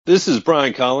This is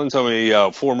Brian Collins. I'm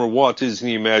a former Walt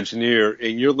Disney Imagineer,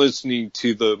 and you're listening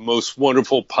to the most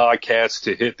wonderful podcast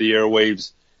to hit the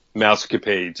airwaves,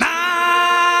 Mousecapades.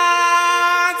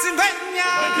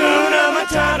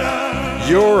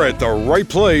 You're at the right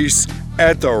place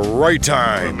at the right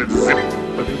time.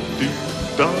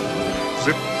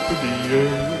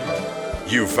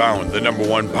 You found the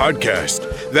 #1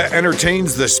 podcast that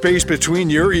entertains the space between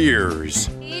your ears.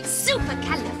 It's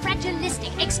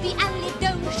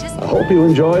supercalifragilisticexpialidocious. I hope you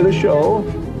enjoy the show.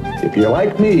 If you're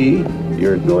like me,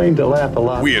 you're going to laugh a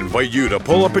lot. We invite you to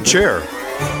pull up a chair.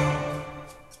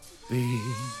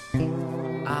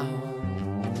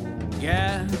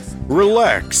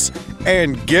 Relax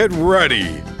and get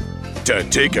ready to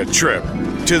take a trip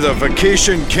to the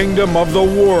vacation kingdom of the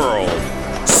world.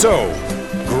 So,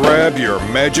 grab your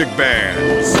magic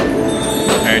bands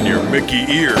and your Mickey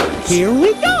ears. Here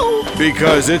we go!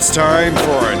 Because it's time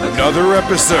for another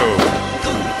episode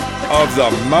of the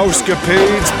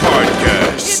Mousecapades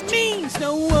Podcast. It means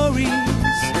no worries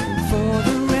for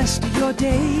the rest of your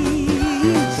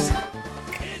days.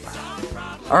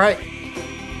 All right.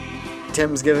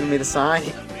 Tim's giving me the sign.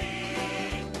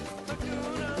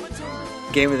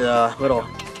 Gave me the little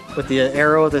with the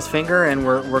arrow with his finger, and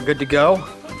we're good to go.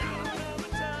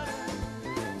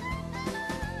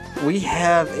 We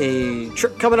have a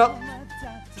trip coming up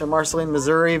to Marceline,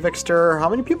 Missouri. Victor, how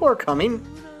many people are coming?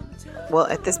 Well,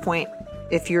 at this point,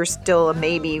 if you're still a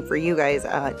maybe for you guys,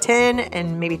 10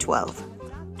 and maybe 12.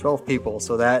 12 people,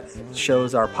 so that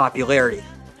shows our popularity.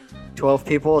 12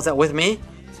 people, is that with me?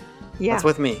 Yeah. That's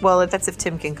with me. Well, that's if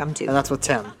Tim can come too. And that's with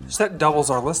Tim. So that doubles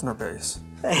our listener base.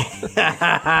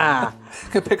 That's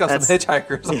Could pick up some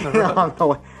hitchhikers on the road.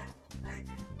 no,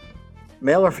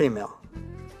 male or female?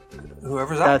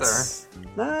 Whoever's out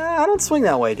Nah, I don't swing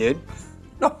that way, dude.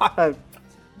 there. No,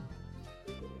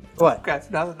 What? okay,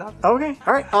 no. Okay,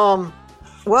 all right.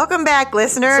 Welcome back,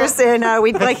 listeners, and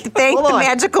we'd like to thank Hold on.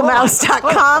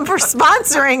 themagicalmouse.com for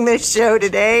sponsoring this show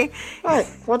today. All right,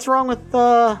 what's wrong with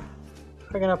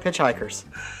picking up hitchhikers?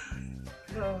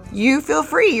 You feel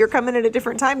free. You're coming at a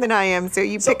different time than I am, so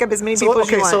you pick up as many people as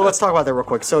you Okay, want. so let's talk about that real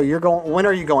quick. So you're going. When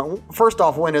are you going? First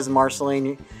off, when is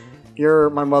Marceline? You're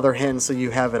my mother hen, so you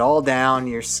have it all down.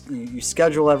 You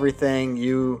schedule everything.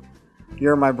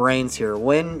 You're my brains here.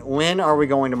 When are we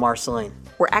going to Marceline?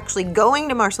 We're actually going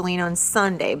to Marceline on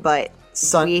Sunday, but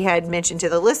we had mentioned to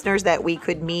the listeners that we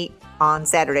could meet on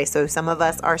Saturday. So some of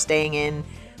us are staying in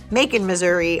Macon,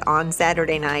 Missouri on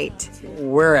Saturday night.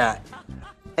 Where at?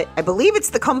 I believe it's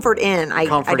the Comfort Inn. I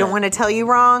don't want to tell you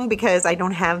wrong because I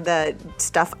don't have the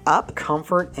stuff up.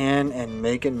 Comfort Inn in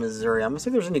Macon, Missouri. I'm gonna see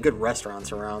if there's any good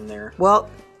restaurants around there. Well,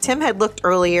 Tim had looked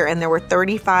earlier and there were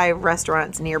 35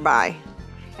 restaurants nearby.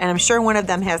 And I'm sure one of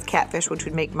them has catfish, which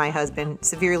would make my husband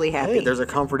severely happy. Hey, there's a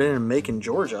Comfort Inn in Macon,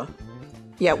 Georgia.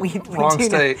 Yeah, we Wrong do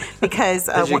know, state. because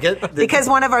Did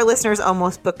one of our listeners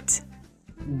almost booked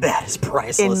That is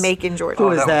priceless. in Macon, Georgia.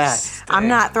 Who is that that? was- I'm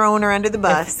not throwing her under the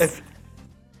bus. If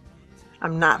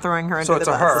I'm not throwing her under So the it's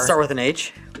a bus. her. let's start with an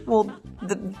H. Well,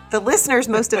 the listeners,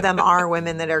 most of them are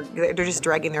women they're just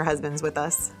dragging their husbands with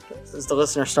us. Does the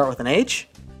listener start with an H?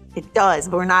 It does,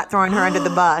 but we're not throwing her under the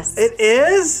bus. It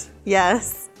is?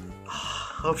 Yes.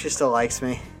 Hope she still likes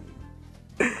me.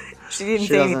 She didn't She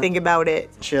say doesn't. anything about it.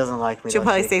 She doesn't like me. She'll does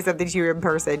probably she? say something to you in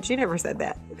person. She never said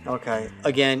that. Okay.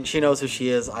 Again, she knows who she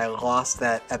is. I lost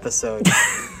that episode.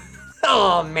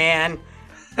 Oh, man.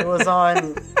 It was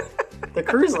on the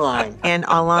cruise line. And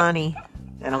Alani.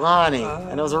 And Alani.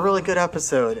 And it was a really good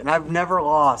episode. And I've never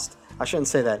lost. I shouldn't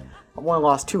say that. I've only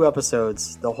lost 2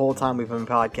 episodes the whole time we've been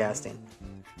podcasting.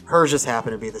 Hers just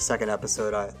happened to be the second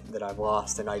episode that I've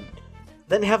lost. And I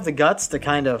didn't have the guts to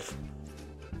kind of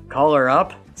call her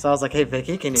up. So I was like, hey,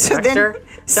 Vicky, can you text her?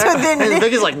 And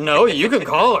Vicky's like, no, you can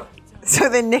call her. So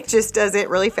then Nick just does it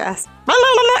really fast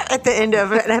at the end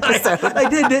of an episode. I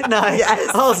did, didn't I?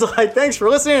 Yes. I was like, thanks for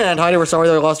listening. And Heidi, we're sorry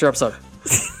that we lost your episode.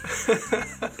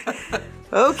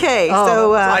 Okay, Oh,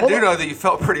 so I do know that you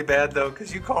felt pretty bad, though,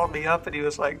 because you called me up and he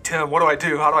was like, Tim, what do I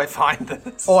do? How do I find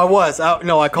this? Oh, I was. I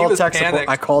called was tech support. panicked.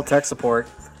 I called tech support.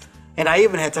 And I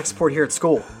even had tech support here at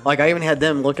school. Like, I even had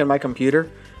them look at my computer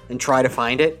and try to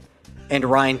find it. And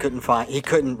Ryan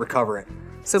couldn't recover it.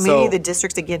 so maybe the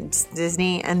district's against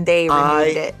Disney and they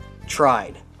removed it.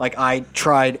 tried. Like, I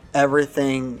tried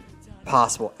everything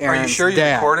possible. Are you Aaron's sure you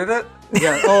dad. recorded it?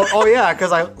 Yeah. Oh yeah,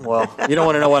 because you don't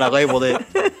want to know what I labeled it.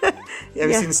 Have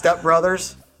you seen Step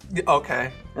Brothers?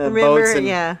 Okay. Remember,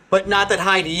 yeah. But not that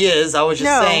Heidi is. I was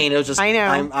just No, saying. It was just I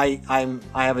know. I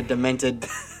have a demented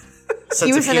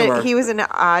sense of humor. He was in an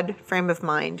odd frame of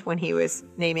mind when he was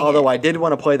naming Although it. I did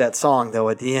want to play that song, though,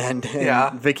 at the end, and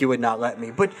Yeah. Vicky would not let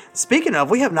me. But speaking of,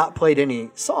 we have not played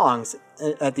any songs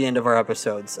at the end of our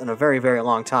episodes in a very, very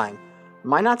long time.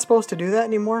 Am I not supposed to do that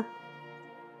anymore?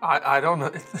 I don't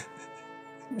know.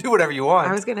 Do whatever you want.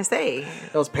 I was gonna say,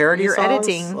 Those parody You're songs?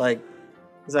 editing. Like,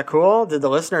 is that cool? Did the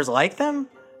listeners like them?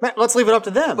 Man, let's leave it up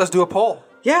to them. Let's do a poll.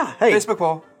 Yeah, hey. Facebook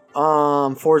poll.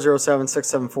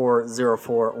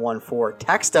 407-674-0414.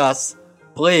 Text us,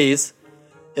 please,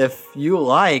 if you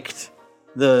liked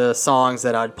the songs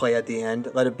that I'd play at the end.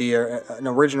 Let it be an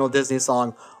original Disney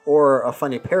song or a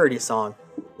funny parody song.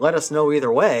 Let us know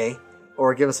either way,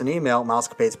 or give us an email,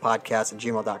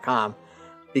 mousecapadespodcast@gmail.com,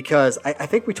 because I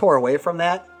think we tore away from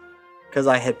that because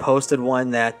I had posted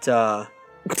one that was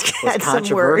had some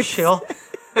words. controversial.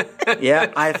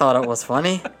 Yeah, I thought it was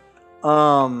funny.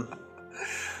 Well,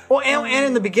 and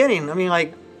in the beginning, I mean,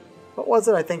 like, what was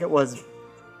it? I think it was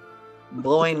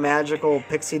blowing magical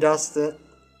pixie dust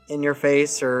in your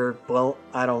face, or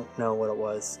I don't know what it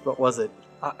was. What was it?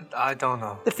 I don't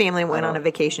know. The family went on a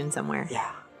vacation somewhere.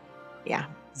 Yeah. Yeah.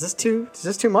 Is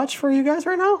this too much for you guys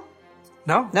right now?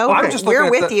 No. No, I'm okay. just looking We're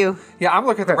at with the- you. Yeah, I'm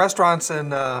looking at the restaurants in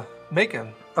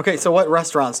Macon. Okay, so what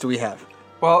restaurants do we have?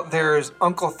 Well, there's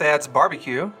Uncle Thad's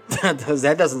Barbecue.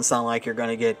 That doesn't sound like you're going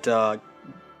to get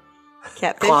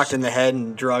Catfish. clocked in the head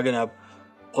and drug in a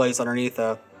place underneath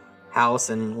a house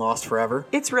and lost forever.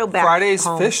 It's real back Friday's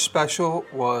home. fish special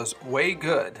was way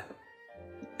good.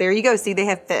 There you go. See, they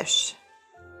have fish.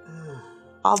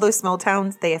 All those small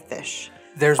towns, they have fish.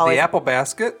 There's Always- the Apple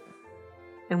Basket.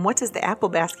 And what does the apple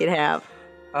basket have?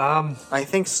 I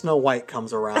think Snow White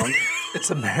comes around. It's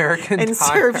American And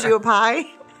Tire. serves you a pie?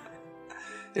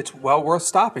 It's well worth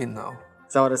stopping, though.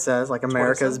 Is that what it says? Like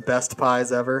America's best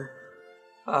pies ever?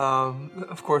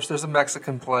 Of course, there's a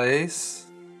Mexican place.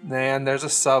 Then there's a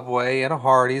Subway and a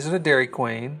Hardee's and a Dairy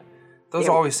Queen. Those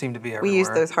Yeah, always seem to be everywhere. We use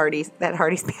that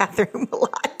Hardee's bathroom a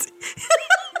lot.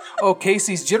 Oh,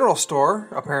 Casey's General Store,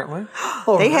 apparently.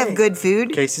 Oh, They have right. good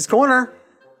food. Casey's Corner.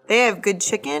 They have good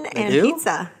chicken and do?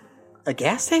 pizza. A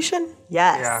gas station?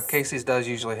 Yes. Yeah, Casey's does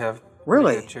usually have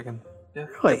Really? pretty good chicken. Yeah.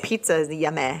 Really? Pizza is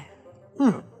yummy.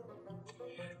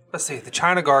 Let's see, the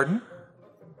China Garden.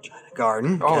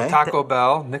 Garden. Oh, okay. Taco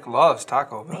Bell. Nick loves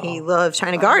Taco Bell. He loves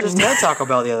China I Garden. just had Taco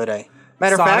Bell the other day.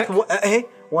 Matter of Sonic? fact, hey,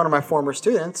 one of my former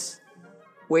students.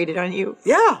 Waited on you.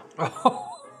 Yeah.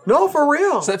 No, for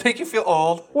real. Does that make you feel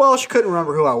old? Well, she couldn't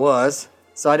remember who I was,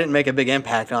 so I didn't make a big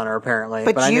impact on her, apparently.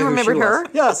 But I you knew who she remembered her?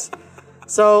 was. Yes.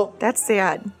 So, That's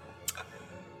sad.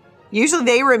 Usually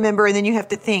they remember, and then you have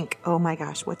to think, oh my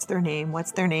gosh, what's their name?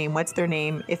 What's their name? What's their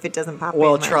name? If it doesn't pop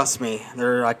well, in. trust me,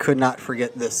 I could not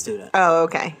forget this student. Oh,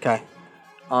 okay. Okay.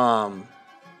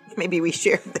 Maybe we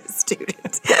shared this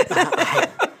student.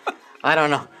 I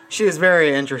don't know. She was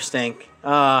very interesting.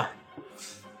 How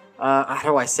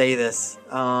do I say this?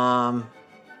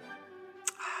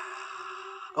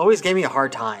 Always gave me a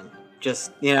hard time.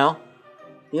 Just, you know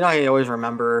how you always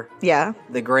remember Yeah.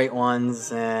 the great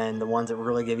ones and the ones that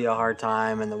really give you a hard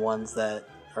time and the ones that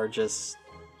are just,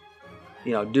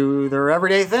 do their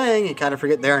everyday thing. You kind of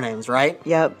forget their names, right?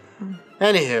 Yep.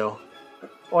 Anywho,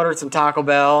 ordered some Taco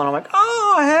Bell and I'm like,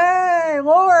 oh, hey,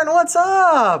 Lauren, what's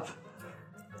up?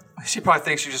 She probably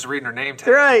thinks you're just reading her name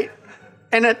tag. Right.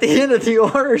 And at the end of the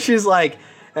order, she's like,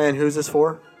 and who's this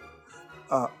for?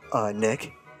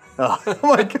 Nick. I'm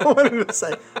like, what did it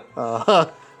say?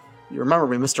 You remember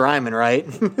me, Mr. Ryman, right?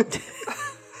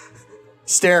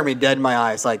 Stare me dead in my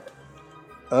eyes, like,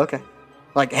 okay.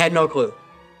 Like, had no clue.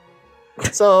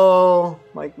 So,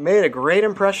 made a great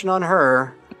impression on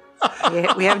her.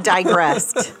 We have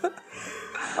digressed.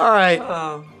 All right.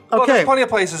 Well, Okay. there's plenty of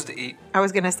places to eat. I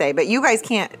was going to say, but you guys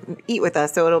can't eat with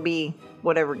us, so it'll be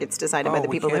whatever gets decided by Oh, the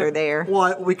we people that can't? are there.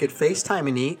 Well, we could FaceTime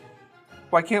and eat.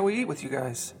 Why can't we eat with you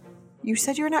guys? You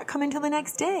said you're not coming till the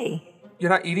next day. You're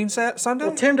not eating Sunday?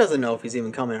 Well, Tim doesn't know if he's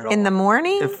even coming at all. In the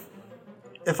morning?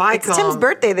 If I It's come, Tim's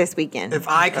birthday this weekend. If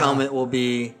I come, it will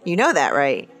be. You know that,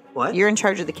 right? What? You're in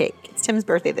charge of the cake. It's Tim's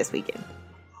birthday this weekend.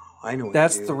 I know. What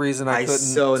That's to do. the reason I couldn't-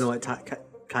 so know what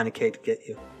kind of cake to get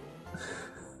you.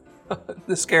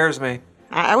 This scares me.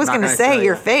 I was Not going to gonna say tell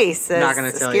your you. face. Not That's gonna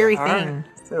a tell you. scary All thing. right.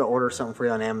 I'm gonna order something for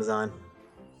you on Amazon.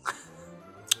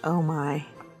 Oh my.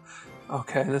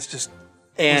 Okay, this just...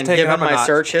 And take it given up a my notch.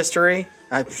 search history,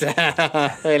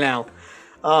 hey now,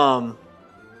 I mean,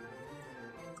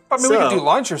 we So- could do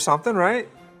lunch or something, right?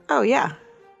 Oh yeah.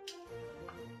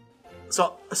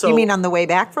 so You mean on the way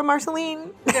back from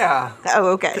Marceline? Yeah.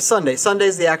 Oh, okay.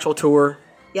 Sunday's the actual tour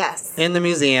Yes. in the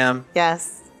museum,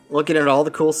 Yes. looking at all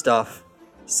the cool stuff.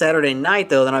 Saturday night,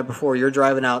 though, the night before, you're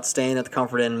driving out, staying at the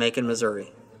Comfort Inn in Macon,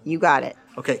 Missouri. You got it.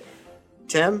 Okay,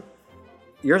 Tim,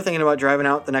 you're thinking about driving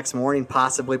out the next morning,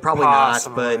 possibly, probably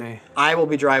Possibly. not, but I will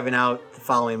be driving out the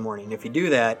following morning. If you do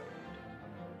that,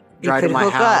 drive to could my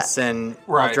hook house and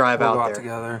I'll drive we'll out go there.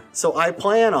 together. So I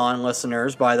plan on,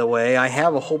 listeners, by the way, I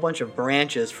have a whole bunch of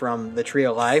branches from the Tree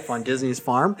of Life on Disney's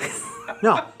farm.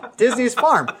 No, Disney's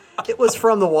farm. It was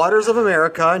from the Waters of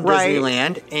America in Right.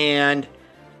 Disneyland, and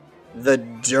the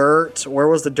dirt. Where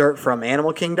was the dirt from?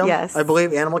 Animal Kingdom, Yes. I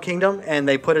believe Animal Kingdom, and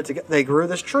they put it together. They grew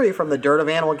this tree from the dirt of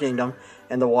Animal Kingdom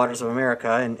and the Waters of America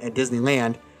and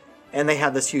Disneyland, and they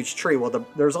had this huge tree. Well,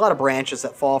 there's a lot of branches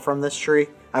that fall from this tree.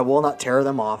 I will not tear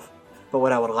them off, but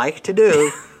what I would like to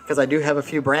do, because I do have a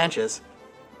few branches,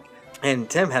 and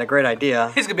Tim had a great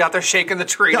idea. He's gonna be out there shaking the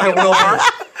tree. I will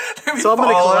be. So I'm going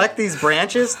to Falling. collect these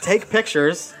branches, take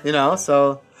pictures,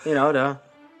 to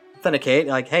authenticate,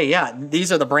 like, hey, yeah,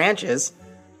 these are the branches.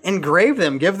 Engrave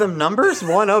them, give them numbers,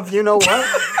 one of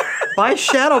what. Buy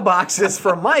shadow boxes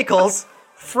from Michael's,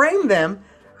 frame them,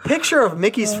 picture of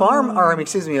Mickey's farm,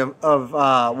 of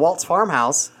Walt's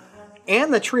farmhouse,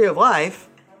 and the Tree of Life,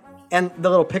 and the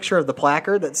little picture of the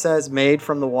placard that says made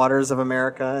from the Waters of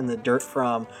America and the dirt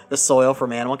from the soil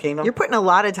from Animal Kingdom. You're putting a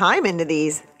lot of time into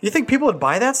these. You think people would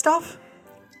buy that stuff?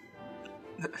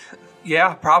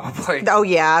 Yeah, probably. Oh,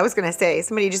 yeah. I was going to say,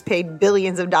 somebody just paid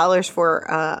billions of dollars for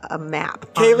a map.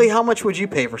 Kaylee, how much would you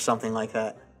pay for something like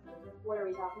that? What are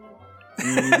we talking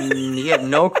about? You have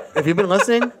no. Have you been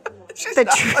listening?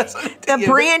 The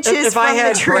branches If from I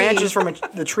had the tree. branches from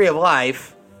the Tree of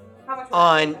Life How much would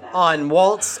I pay for that?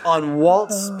 on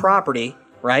Walt's property,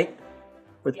 right?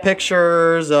 With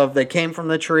pictures of they came from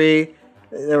the tree,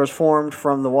 they was formed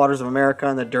from the Waters of America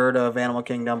and the dirt of Animal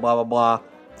Kingdom, blah blah blah.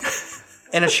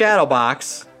 In a shadow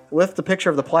box with the picture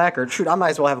of the placard. Shoot, I might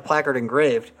as well have a placard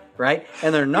engraved, right?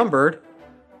 And they're numbered.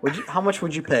 How much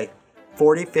would you pay?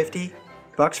 40, 50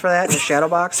 bucks for that in a shadow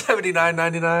box?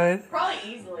 $79.99. Probably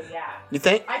easily, yeah. You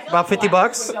think? I feel About like 50 the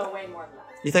bucks? would go way more than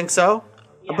that. You think so?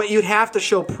 Yeah. But you'd have to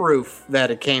show proof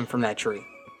that it came from that tree.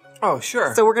 Oh,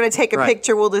 sure. So we're going to take a Right.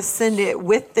 picture. We'll just send it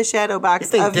with the shadow You box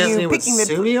think of Disney you would picking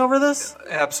sue the. me over this?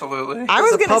 Absolutely. I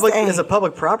was Is it going to say. Is it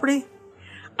public property?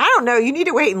 I don't know. You need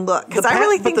to wait and look because I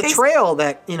really think But the they. trail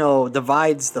that,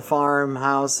 divides the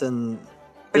farmhouse and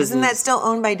But isn't that Disney's- still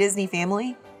owned by Disney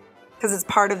Family? Because it's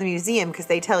part of the museum. Because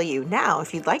they tell you now,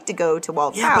 if you'd like to go to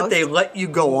Walt's Yeah, house, but they let you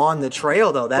go on the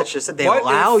trail, though. That's just that they what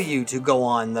allow if- you to go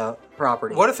on the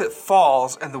property. What if it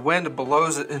falls and the wind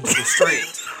blows it into the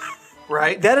street?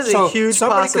 Right? That is a So huge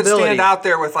somebody could possibility. stand out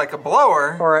there with like a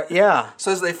blower. Or, yeah. So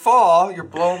as they fall, you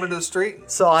blow them into the street.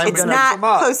 So I'm it's gonna. not come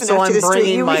up. close So enough I'm to the street.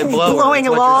 bringing You my were blower, blowing is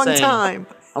a what you're long saying. time.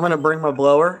 I'm gonna bring my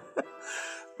blower,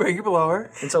 Bring your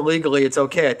blower. and so legally it's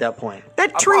okay at that point.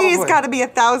 That tree's probably. got to be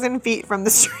 1,000 feet from the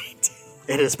street.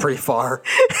 It is pretty far.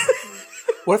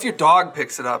 What if your dog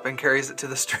picks it up and carries it to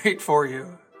the street for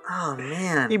you? Oh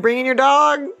man, You bringing your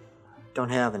dog? don't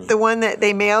have any. The one that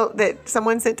they mailed, that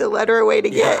someone sent a letter away to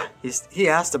Yeah, get. he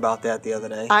asked about that the other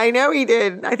day. I know he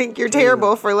did. I think you're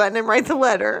terrible for letting him write the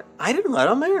letter. I didn't let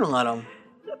him. I didn't let him.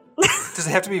 Does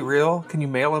it have to be real? Can you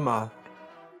mail him a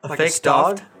Fake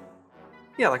stuffed? dog?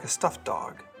 Yeah, like a stuffed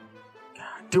dog.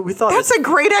 Dude, we thought That's his, a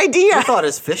great we idea. thought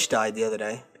his fish died the other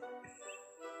day.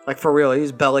 Like for real, he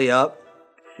was belly up,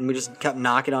 and we just kept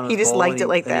knocking on his He just bowl, liked and it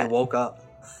like and that. He woke up.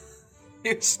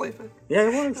 He was sleeping.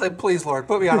 Yeah, he was. He's like, please, Lord,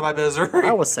 put me out of my misery.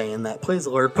 I was saying that. Please,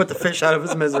 Lord, put the fish out of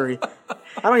his misery.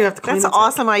 I don't even have to clean That's the an tank.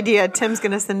 awesome idea. Tim's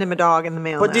going to send him a dog in the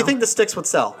mail. But do you now. think the sticks would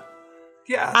sell?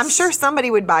 Yes. I'm sure somebody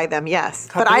would buy them, yes.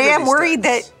 How But I big are am these worried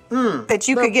sticks? that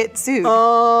you could get sued. Yeah,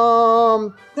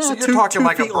 So you're talking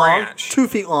like a feet long, branch. 2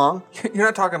 feet long. You're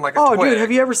not talking like a Oh, twig. dude,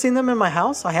 have you ever seen them in my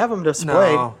house? I have them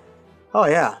displayed. No. Oh,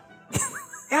 yeah.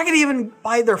 I could even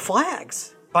buy their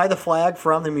flags. Buy the flag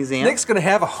from the museum. Nick's gonna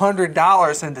have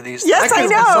 $100 into these. Yes, I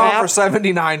things. know. It's all for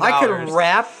 $79. I could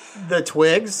wrap the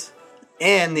twigs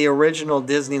and the original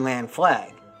Disneyland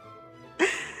flag.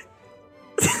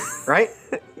 Right?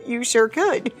 You sure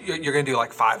could. You're gonna do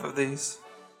like 5 of these.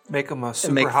 Make them a super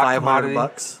And make hot $500.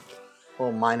 commodity.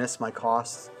 Well, minus my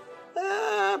costs.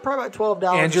 Probably about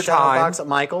 $12 And your shadow time. box at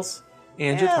Michael's.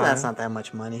 And your time. That's not that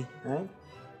much money, right?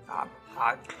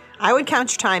 I would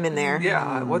count your time in there.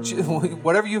 Yeah,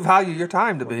 whatever you value your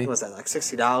time to be. What was that, like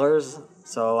 $60?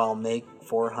 So I'll make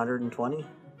 $420?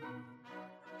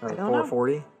 Or I don't know.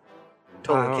 $440? I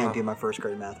Totally don't can't know. do my first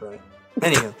grade math right.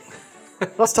 Anywho,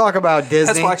 let's talk about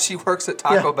Disney. That's why she works at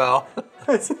Taco Yeah. Bell.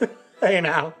 Hey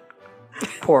now.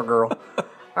 Poor girl.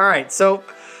 All right, so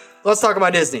let's talk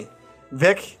about Disney.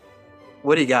 Vic,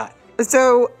 what do you got?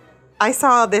 So I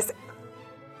saw this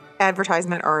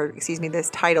advertisement, or excuse me, this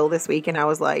title this week, and I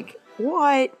was like,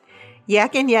 what?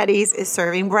 Yak and Yetis is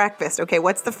serving breakfast. Okay,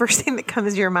 what's the first thing that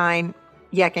comes to your mind?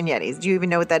 Yak and Yetis. Do you even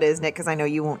know what that is, Nick? Because I know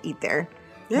you won't eat there.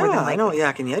 Yeah, I know what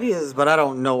Yak and Yeti is, but I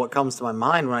don't know what comes to my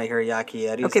mind when I hear Yak and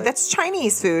Yeti. Okay, that's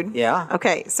Chinese food. Yeah.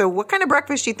 Okay, so what kind of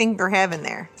breakfast do you think they're having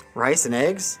there? Rice and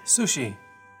eggs? Sushi.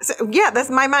 So, yeah, that's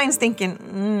my mind's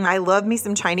thinking, I love me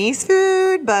some Chinese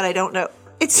food, but I don't know.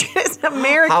 It's just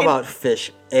American. How about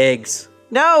fish? Eggs?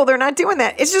 No, they're not doing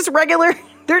that. It's just regular.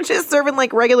 They're just serving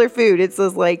like regular food. It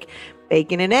says like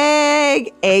bacon and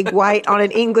egg white on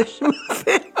an English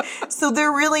muffin. So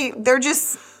they're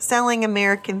just selling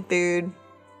American food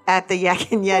at the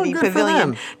Yak and Yeti good for Pavilion.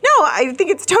 them. No, I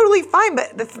think it's totally fine.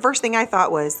 But the first thing I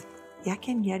thought was Yak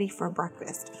and Yeti for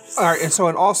breakfast. All right, and so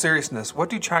in all seriousness, what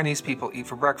do Chinese people eat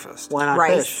for breakfast? Why not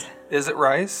Rice. fish? Is it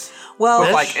rice? Well,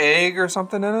 With like egg or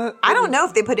something in it? I don't know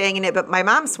if they put egg in it, but my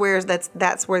mom swears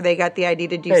that's where they got the idea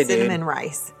to do Hey, cinnamon dude.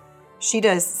 rice. She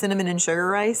does cinnamon and sugar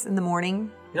rice in the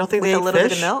morning You don't think with they a eat little fish?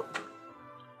 bit of milk.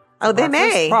 Oh, they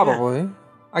may. Probably.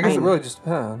 I guess it really just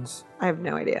depends. I have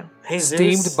no idea.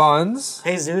 Steamed buns.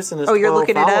 Jesus and his Oh, you're 12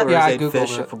 looking it up? followers Yeah, I ate Googled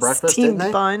fish it. for breakfast, Steamed didn't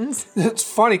they? buns. It's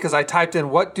funny because I typed in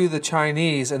what do the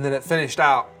Chinese and then it finished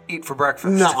out eat for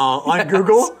breakfast. Nuh-uh. On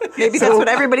Google? Maybe that's what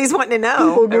everybody's wanting to know.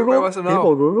 People Everybody Google? wants to know.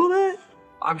 People Google that?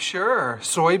 I'm sure.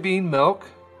 Soybean milk,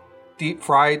 deep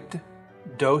fried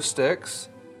dough sticks,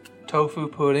 tofu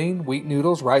pudding, wheat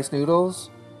noodles, rice noodles,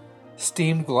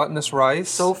 steamed glutinous rice.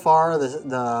 So far,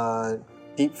 the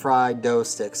deep fried dough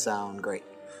sticks sound great.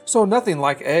 So nothing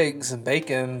like eggs and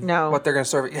bacon. No. What they're going to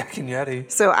serve at Yak and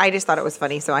Yeti. So I just thought it was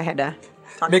funny, so I had to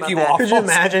talk Mickey about that. Waffles. Could you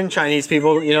imagine Chinese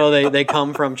people, they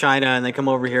come from China and they come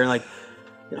over here and like,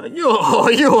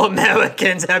 you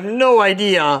Americans have no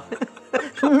idea.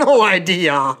 No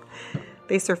idea.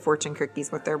 They serve fortune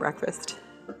cookies with their breakfast.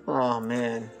 Oh,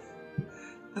 man.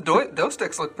 The dough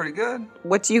sticks look pretty good.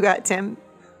 What you got, Tim?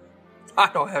 I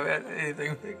don't have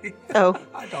anything, Mickey. Oh.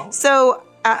 I don't. So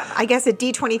I guess at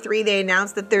D23 they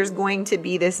announced that there's going to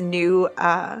be this new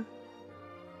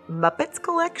Muppets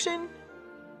collection.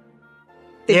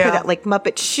 They put out like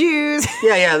Muppet shoes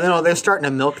Yeah, no, they're starting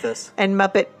to milk this. and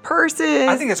Muppet purses.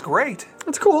 I think it's great.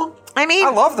 It's cool. I mean, I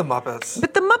love the Muppets.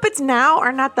 but the Muppets now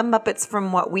are not the Muppets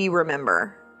from what we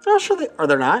remember. Oh, sure. Are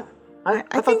they not? I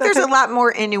thought think there's that's a lot more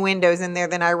innuendos in there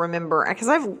than I remember because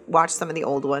I've watched some of the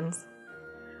old ones.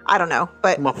 I don't know,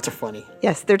 but Muppets are funny.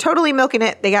 yes, they're totally milking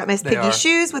it. They got Miss They are. Piggy's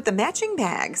shoes with the matching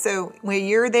bag. So when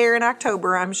you're there in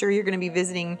October, I'm sure you're going to be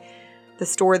visiting the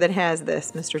store that has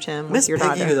this, Mr. Tim, with Miss your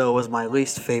Piggy, daughter. though, was my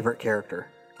least favorite character.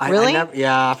 Really?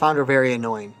 I found her very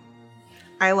annoying.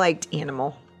 I liked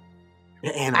Animal.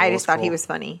 Animal I just thought he cool. was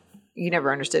funny. You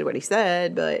never understood what he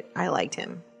said, but I liked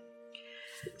him.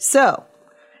 So,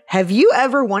 have you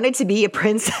ever wanted to be a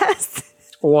princess?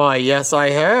 Why, yes, I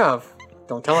have.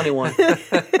 Don't tell anyone.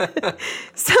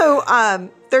 So,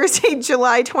 Thursday,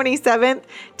 July 27th,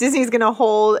 Disney's going to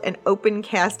hold an open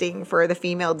casting for the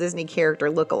female Disney character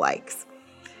lookalikes.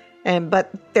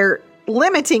 But they're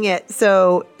limiting it,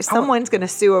 so someone's going to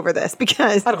sue over this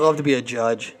because I'd love to be a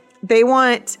judge. they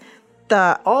want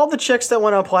All the chicks that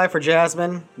want to apply for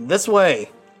Jasmine, this way.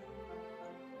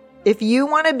 if you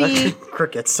want to be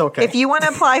Crickets, okay. if you want to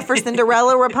apply for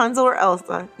Cinderella, Rapunzel, or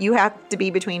Elsa, you have to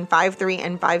be between 5'3"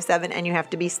 and 5'7", and you have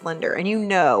to be slender. And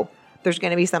there's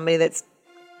going to be somebody that's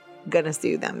going to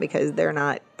sue them because they're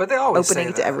not But they always opening say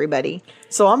it to that. everybody.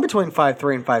 So I'm between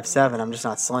 5'3" and 5'7". I'm just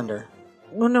not slender.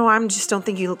 Well, no, I just don't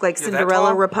think you look like You're that Cinderella,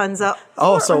 tall? Rapunzel.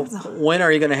 Oh, so when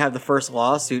are you going to have the first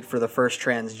lawsuit for the first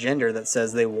transgender that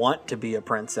says they want to be a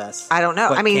princess? I don't know.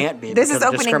 but I mean, can't be this is because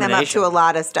of opening them up to discrimination? a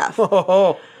lot of stuff.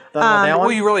 Oh, that Will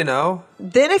one? you really know?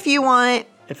 Then if you want,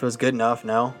 If it was good enough,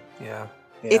 no. Yeah.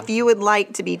 if you would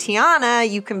like to be Tiana,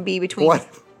 you can be between What?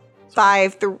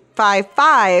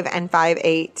 5'5" and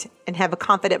 5'8" and have a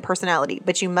confident personality,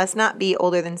 but you must not be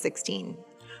older than 16.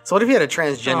 So what if you had a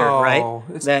transgender, right?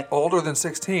 It's That older than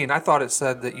 16. I thought it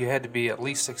said that you had to be at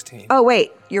least 16. Oh,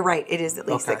 wait. You're right. It is at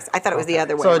least Okay. 6. I thought it was the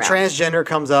other way So a around. transgender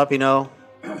comes up,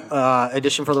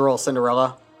 audition for the role of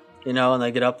Cinderella, and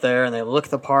they get up there and they look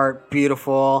the part,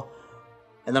 beautiful,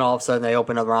 and then all of a sudden they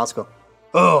open up their mouths and go,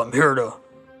 "Oh, I'm here to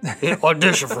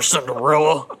audition for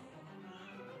Cinderella."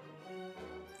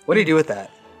 What do you do with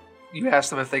that? You asked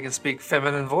them if they can speak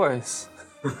feminine voice.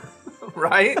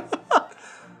 Right?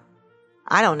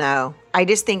 I don't know. I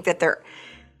just think that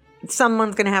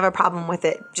someone's going to have a problem with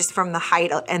it just from the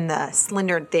height and the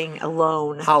slender thing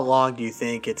alone. How long do you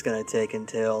think it's going to take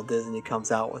until Disney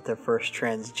comes out with their first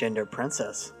transgender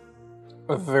princess?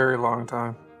 A very long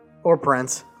time. Or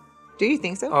prince? Do you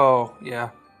think so? Oh, yeah.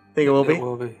 Think it will be? It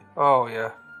will be. Oh,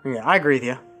 yeah. Yeah, I agree with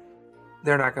you.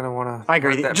 They're not going to want to I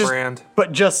agree with you. that Just- brand.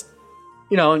 But just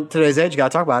you know, in today's age, you got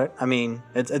to talk about it. I mean,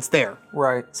 it's there.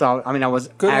 Right. So, I mean, I was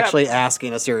actually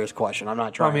asking a serious question. I'm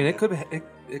not trying. I mean,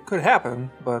 it could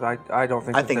happen, but I don't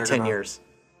think. I that think they're 10 gonna years.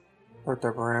 hurt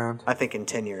their brand. I think in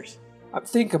 10 years. I'm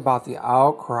thinking about the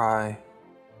outcry.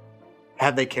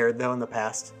 Have they cared though in the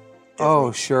past?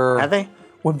 Oh, sure. Have they?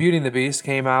 When Beauty and the Beast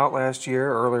came out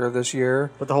earlier this year,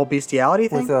 With the whole bestiality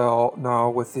thing? with the whole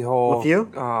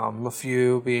LeFou?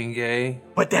 LeFou being gay.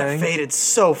 But that thing. faded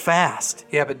so fast.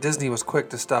 Yeah, but Disney was quick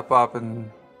to step up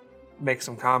and make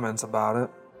some comments about it.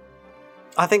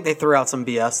 I think they threw out some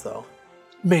BS though.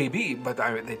 Maybe, but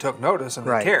I mean, they took notice and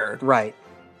Right. they cared. Right.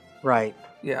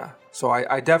 Yeah, so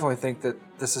I definitely think that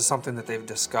this is something that they've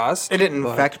discussed. It didn't but-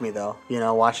 affect me though, you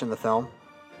know, watching the film.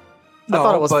 I No,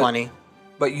 thought it was but- funny.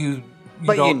 But you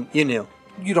But you knew.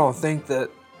 You don't think that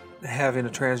having a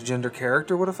transgender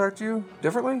character would affect you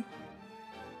differently?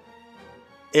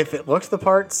 If it looked the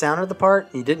part, sounded the part,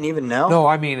 you didn't even know? No,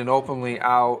 I mean an openly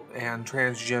out and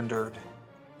transgendered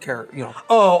character. You know,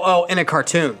 Oh, in a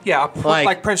cartoon. yeah, Like-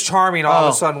 like Prince Charming all of Oh.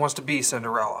 a sudden wants to be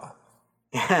Cinderella,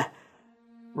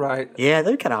 right? Yeah,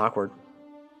 they're kind of awkward.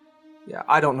 Yeah,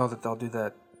 I don't know that they'll do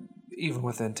that even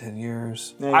within 10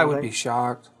 years. Yeah, you I would think? be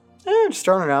shocked. Just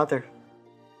throwing it out there.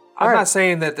 I'm All right. not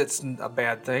saying that it's a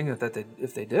bad thing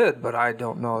if they did, but I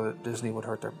don't know that Disney would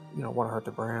want to hurt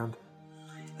their brand.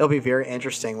 It'll be very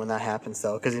interesting when that happens,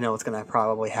 though, because you know it's going to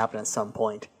probably happen at some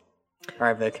point. All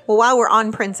right, Vic. Well, while we're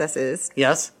on princesses,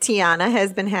 Yes? Tiana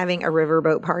has been having a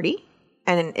riverboat party,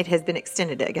 and it has been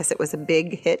extended. I guess it was a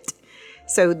big hit.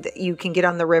 So you can get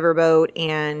on the riverboat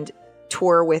and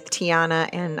tour with Tiana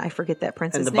and I forget that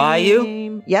prince's And the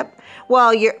name. Bayou? Yep.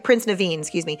 Well, Prince Naveen,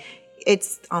 excuse me.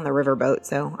 It's on the riverboat,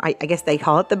 so I guess they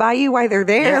call it the Bayou while they're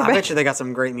there. Yeah, I bet you they got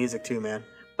some great music, too, man.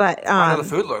 But I know the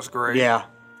food looks great. Yeah.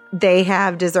 they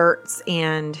have desserts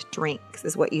and drinks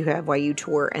is what you have while you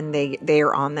tour, and they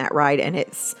are on that ride, and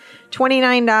it's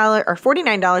 $29 or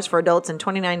 $49 for adults and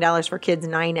 $29 for kids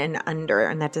 9 and under,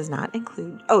 and that does not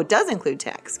include. Oh, it does include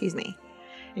tax. Excuse me.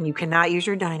 And you cannot use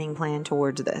your dining plan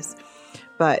towards this.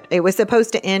 But it was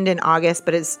supposed to end in August,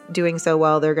 but it's doing so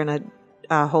well they're going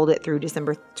to hold it through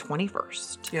December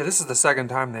 21st. Yeah, this is the second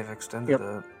time they've extended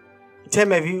it.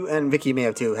 Tim, have you, and Vicky may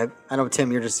have too, I know,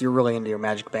 Tim, you're really into your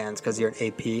Magic Bands because you're an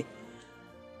AP.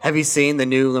 Have you seen the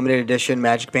new limited edition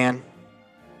Magic Band?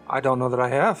 I don't know that I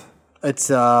have. It's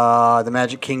the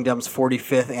Magic Kingdom's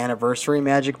 45th anniversary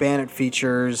Magic Band. It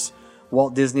features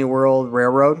Walt Disney World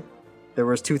Railroad. There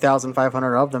was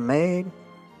 2,500 of them made.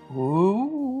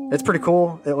 Ooh. It's pretty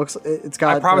cool. It's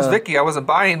got. I promised Vicky I wasn't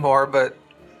buying more, but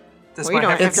this Well, you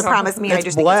might don't have to come. promise me. I It's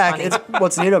just black. think it's funny.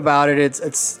 What's neat about it.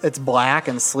 It's black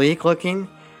and sleek looking.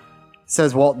 It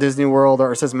says Walt Disney World,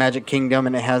 or it says Magic Kingdom,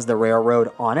 and it has the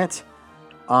railroad on it.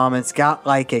 It's got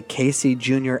like a Casey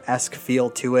Jr.-esque feel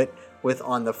to it, with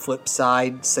on the flip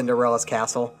side Cinderella's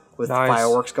castle with Nice.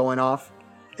 fireworks going off.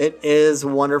 It is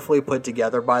wonderfully put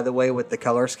together, by the way, with the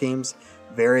color schemes.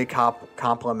 Very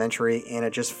complimentary, and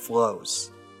it just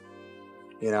flows.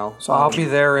 You know, So I'll be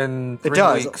there in 3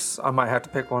 does. weeks. I might have to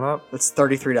pick one up. It's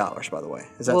 $33, by the way.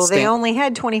 Is that Well, they stan- only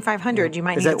had 2,500. You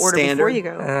might Is need to that order before standard? you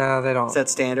go. They don't. Is that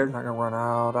standard? Not gonna run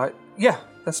out. Yeah,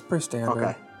 that's pretty standard.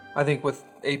 Okay. I think with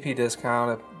AP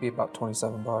discount, it'd be about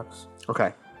 $27.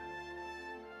 Okay.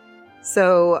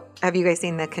 So, have you guys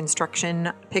seen the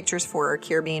construction pictures for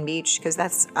Caribbean Beach? Because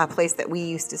that's a place that we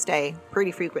used to stay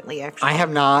pretty frequently, actually. I have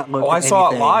not looked Oh, at I saw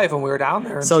anything. it live when we were down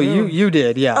there. in So June. you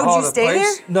did, yeah. Oh, did you the stay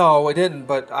there? No, I didn't.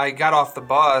 But I got off the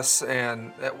bus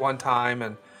and at one time,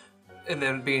 and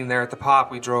then being there at the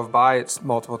Pop, we drove by it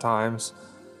multiple times.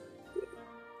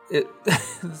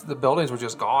 The buildings were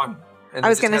just gone. And I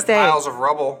was they just gonna had say- piles of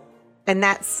rubble. And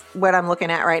that's what I'm looking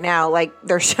at right now. Like,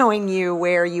 they're showing you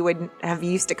where you would have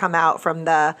used to come out from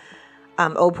the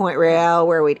Old Point Royale,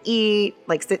 where we'd eat,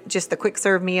 like just the quick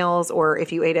serve meals, or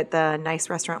if you ate at the nice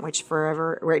restaurant, which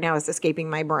forever right now is escaping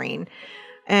my brain.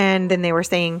 And then they were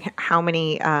saying how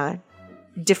many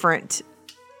different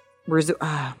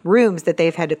rooms that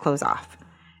they've had to close off.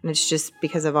 And it's just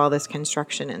because of all this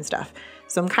construction and stuff.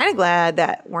 So I'm kind of glad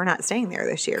that we're not staying there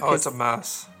this year. Oh, it's 'cause a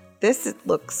mess. this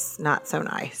looks not so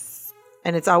nice.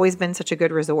 And it's always been such a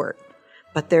good resort.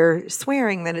 But they're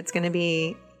swearing that it's going to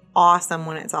be awesome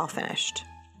when it's all finished.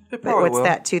 It But probably what's will.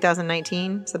 that,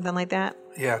 2019? Something like that?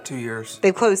 Yeah, 2 years.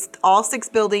 They've closed all 6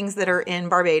 buildings that are in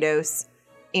Barbados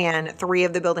and 3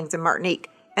 of the buildings in Martinique.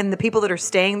 And the people that are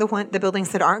staying the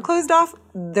buildings that aren't closed off,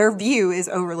 their view is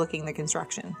overlooking the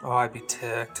construction. Oh, I'd be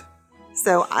ticked.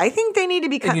 So I think they need to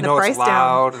be And cutting you the know price it's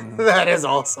loud. down. And That is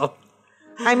awesome.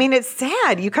 I mean, it's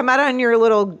sad. You come out on your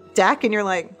little deck and you're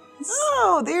like,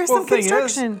 oh, there's some the thing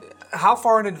construction. how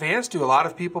far in advance do a lot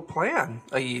of people plan?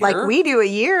 A year? Like we do a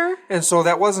year. And so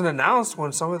that wasn't announced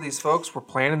when some of these folks were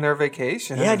planning their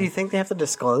vacation. Yeah, do you think they have to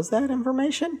disclose that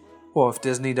information? Well, if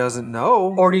Disney doesn't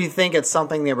know. Or do you think it's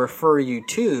something they refer you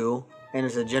to and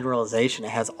it's a generalization?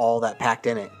 It has all that packed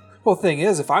in it. Well, the thing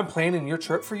is, if I'm planning your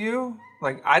trip for you,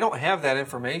 like I don't have that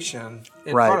information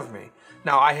in front of me.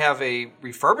 Now, I have a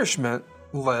refurbishment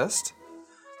list,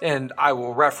 and I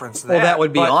will reference that. Well, that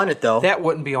would be but on it, though. That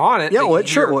wouldn't be on it. Yeah, a it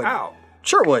sure year would. Out.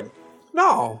 Sure would.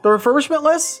 No. The refurbishment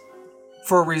list?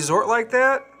 For a resort like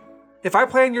that, if I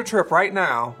plan your trip right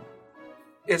now,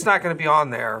 it's not going to be on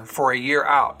there for a year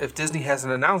out if Disney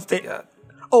hasn't announced it yet.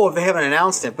 Oh, if they haven't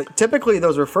announced it. But typically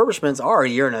those refurbishments are a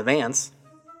year in advance.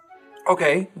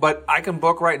 Okay, but I can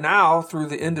book right now through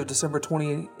the end of December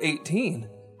 2018.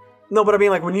 No, but I mean,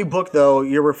 like when you book though,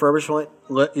 your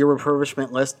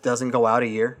refurbishment list doesn't go out a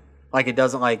year. Like it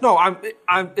doesn't like. No,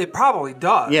 it probably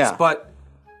does. Yeah. But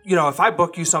if I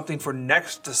book you something for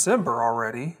next December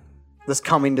already, this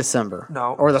coming December.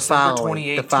 no, or the December following.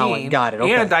 2018, The following. Got it.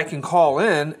 Okay. And I can call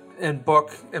in and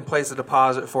book and place a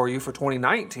deposit for you for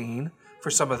 2019 for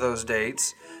some of those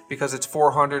dates because it's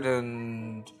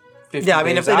 450. Yeah, I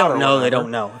mean, if they don't know, they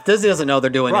don't know. If Disney doesn't know they're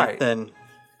doing Right. it, then.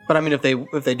 But I mean, if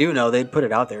they do know, they'd put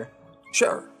it out there.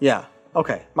 Sure. Yeah.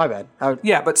 Okay. My bad.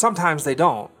 Yeah, but sometimes they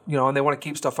don't, and they want to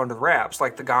keep stuff under wraps,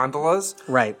 like the gondolas.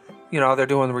 Right. They're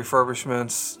doing the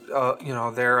refurbishments.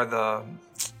 They're the,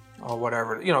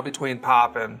 whatever. Between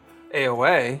Pop and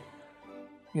AOA.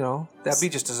 That'd be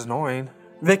just as annoying.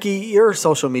 Vicky, you're a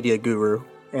social media guru,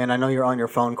 and I know you're on your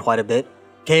phone quite a bit.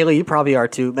 Kaylee, you probably are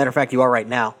too. Matter of fact, you are right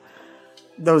now.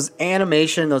 Those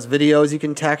animation, those videos you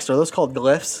can text, are those called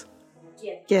glyphs?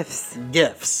 Gifts.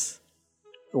 GIFs.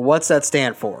 What's that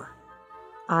stand for?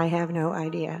 I have no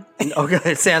idea. Okay,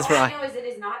 it stands for. All I know is it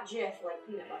is not Jif like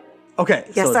peanut butter. Okay.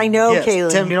 Yes, so I know, GIFs.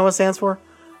 Kaylee. Tim, do you know what it stands for?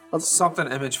 Something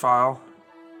image file.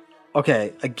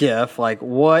 Okay, a GIF. Like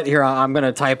what? Here, I'm going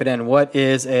to type it in. What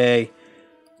is a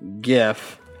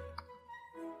GIF?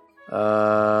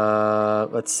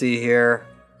 Let's see here.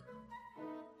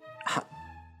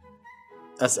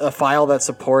 A file that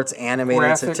supports animated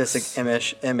Graphics. statistic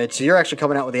image. So you're actually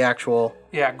coming out with the actual.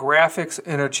 Yeah, graphics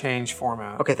interchange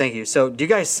format. Okay, thank you. So do you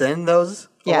guys send those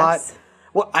a lot? Yes.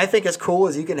 What I think is cool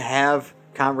is you can have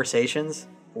conversations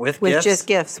with GIFs. Just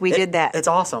gifts. We did that. It's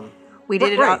awesome. We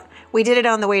did it Right. we did it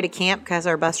on the way to camp because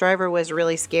our bus driver was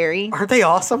really scary. Aren't they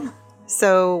awesome?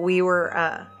 So we were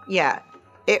I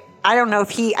don't know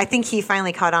if I think he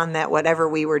finally caught on that whatever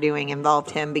we were doing involved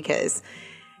him because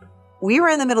we were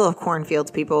in the middle of cornfields,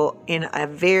 people, in a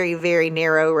very, very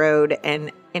narrow road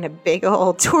and in a big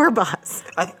old tour bus.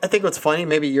 I think what's funny,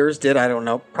 maybe yours did, I don't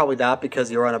know, probably not because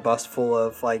you were on a bus full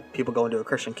of like people going to a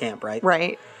Christian camp, right?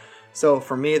 Right. So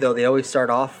for me though, they always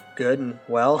start off good and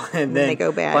well, and then they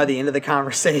go bad. by the end of the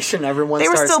conversation, everyone They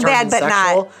were starts still turning bad, but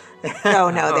sexual.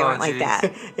 No, they Oh, weren't like geez.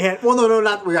 that. And no,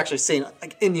 not we're actually seeing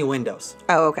like innuendos.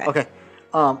 Oh, okay. Okay.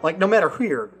 Like no matter who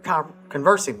you're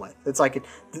conversing with, it's like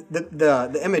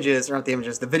the images, or not the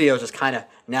images, the videos just kind of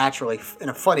naturally, in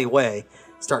a funny way,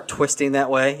 start twisting that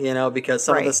way, because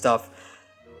some of the Right. stuff,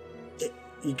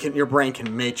 your brain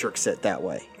can matrix it that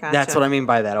way. Gotcha. That's what I mean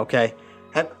by that. Okay.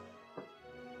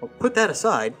 Well, put that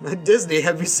aside. Disney,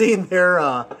 have you seen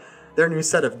their new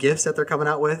set of gifts that they're coming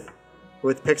out with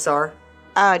Pixar?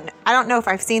 I don't know if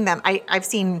I've seen them. I've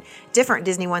seen different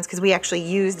Disney ones because we actually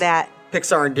use that.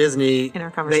 Pixar and Disney, In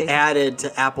our conversation. they added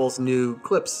to Apple's new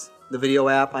Clips, the video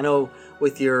app. I know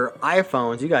with your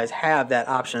iPhones, you guys have that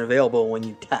option available when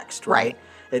you text, right? Right.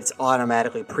 It's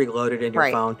automatically preloaded in your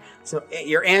Right. phone. So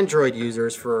your Android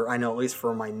users, I know at least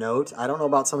for my Note, I don't know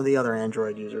about some of the other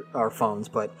Android phones,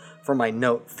 but for my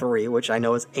Note 3, which I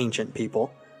know is ancient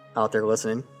people out there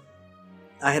listening,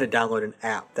 I had to download an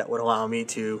app that would allow me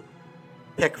to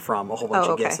pick from a whole bunch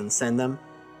of okay. gifts and send them.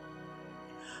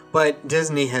 But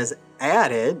Disney has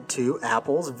added to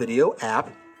Apple's video app,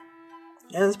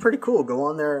 and it's pretty cool. Go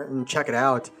on there and check it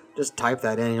out. Just type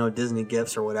that in, Disney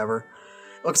gifts or whatever.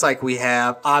 Looks like we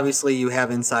have, obviously you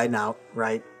have Inside and Out,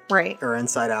 right? Right. Or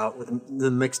Inside Out with the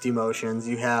mixed emotions.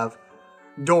 You have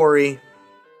Dory,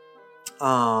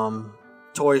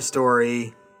 Toy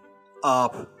Story,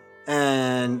 Up,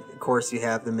 and of course you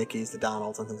have the Mickeys, the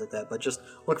Donalds, and things like that. But just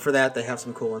look for that. They have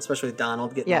some cool ones, especially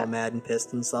Donald getting Yeah. all mad and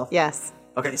pissed and stuff. Yes.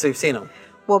 Okay, so you've seen them.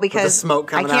 Well, because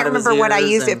smoke I coming can't out of his remember what I ears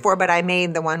used it and- for, but I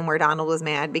made the one where Donald was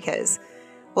mad because,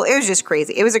 well, it was just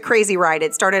crazy. It was a crazy ride.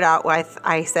 It started out with,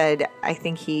 I said, I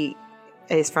think he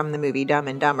is from the movie Dumb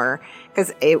and Dumber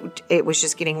because it was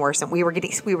just getting worse, and we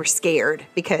were scared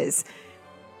because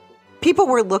people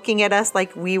were looking at us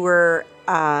like we were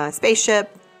a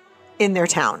spaceship in their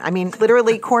town. I mean,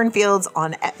 literally cornfields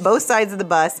on both sides of the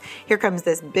bus. Here comes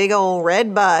this big old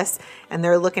red bus, and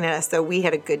they're looking at us. So we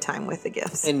had a good time with the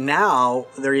gifts. And now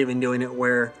they're even doing it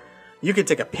where you could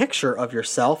take a picture of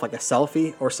yourself, like a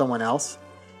selfie, or someone else.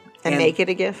 And make it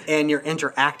a gift? And you're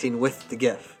interacting with the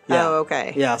gift. Oh,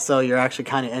 okay. Yeah, so you're actually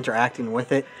kind of interacting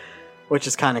with it, which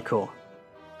is kind of cool.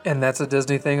 And that's a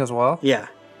Disney thing as well? Yeah.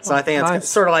 So I think it's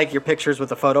sort of like your pictures with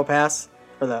the photo pass.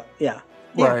 Or the,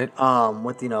 Right.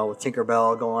 With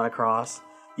Tinkerbell going across.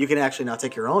 You can actually now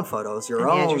take your own photos, and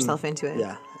add yourself into it.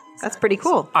 Yeah. That's pretty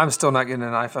cool. I'm still not getting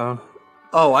an iPhone.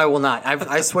 Oh, I will not.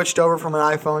 I switched over from an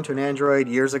iPhone to an Android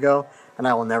years ago, and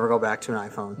I will never go back to an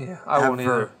iPhone. Yeah, I won't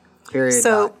either. Period.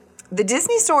 So the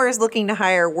Disney Store is looking to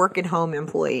hire work-at-home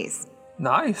employees.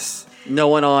 Nice. No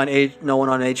one on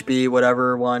HB,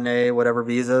 whatever 1A, whatever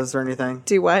visas or anything.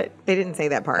 Do what? They didn't say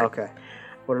that part. Okay.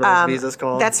 What are those visas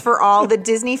called? That's for all the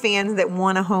Disney fans that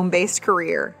want a home-based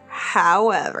career.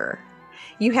 However,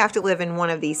 you have to live in one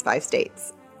of these 5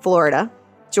 states: Florida,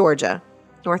 Georgia,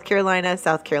 North Carolina,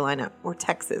 South Carolina, or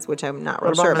Texas, which I'm not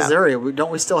real sure about. Missouri?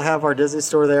 Don't we still have our Disney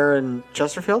Store there in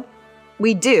Chesterfield?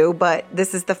 We do, but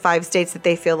this is the 5 states that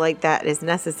they feel like that is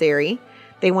necessary.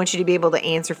 They want you to be able to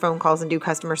answer phone calls and do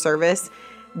customer service.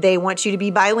 They want you to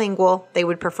be bilingual. They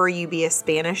would prefer you be a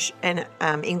Spanish and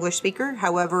English speaker.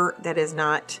 However, that is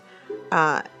not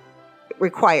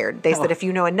required. They said if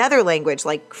you know another language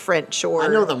like French or... I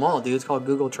know them all, dude. It's called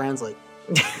Google Translate.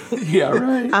 Yeah,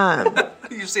 right.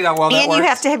 You see how well that and works? you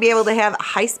have to be able to have a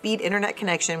high-speed internet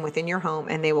connection within your home,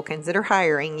 and they will consider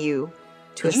hiring you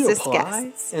to assist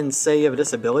guests. And say you have a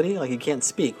disability? Like you can't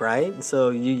speak, right? And so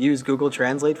you use Google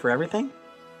Translate for everything?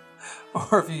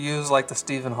 Or if you use like the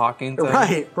Stephen Hawking thing.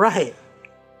 Right.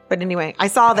 But anyway, I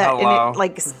saw that Hello. and it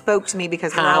like spoke to me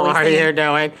because we're How always are saying, you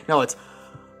doing? No, it's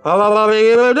how are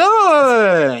you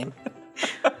doing?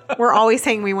 we're always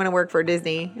saying we want to work for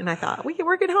Disney, and I thought we can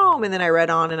work at home, and then I read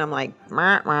on, and I'm like,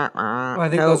 I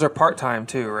think those are part-time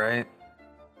too, right?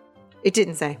 It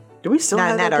didn't say. Do we still Not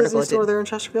have in that that article, Disney it store didn't. there in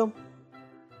Chesterfield?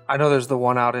 I know there's the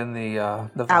one out in the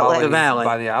Outlet. valley, The valley.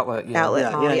 by the outlet. Yeah.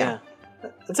 Outlet Mall, yeah.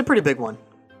 It's a pretty big one.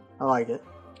 I like it.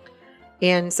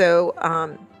 And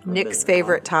so Nick's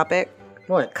favorite topic,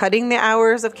 What? cutting the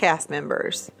hours of cast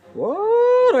members.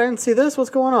 What? I didn't see this. What's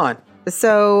going on?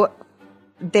 So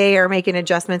they are making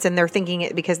adjustments, and they're thinking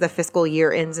it because the fiscal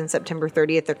year ends in September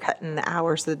 30th. They're cutting the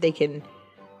hours so that they can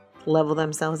level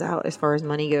themselves out as far as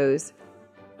money goes.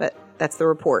 But that's the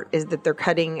report, is that they're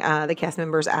cutting the cast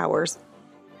members' hours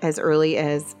as early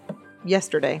as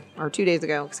yesterday, or 2 days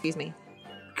ago, excuse me.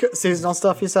 Seasonal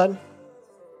stuff, you said?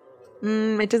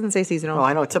 It doesn't say seasonal. Oh,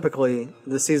 I know. Typically,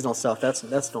 the seasonal stuff,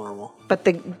 that's normal. But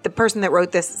the person that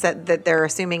wrote this said that they're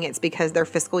assuming it's because their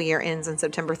fiscal year ends on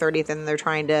September 30th and they're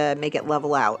trying to make it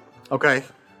level out. Okay.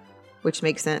 Which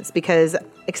makes sense because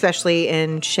especially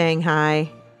in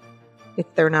Shanghai, if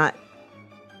they're not,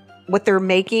 what they're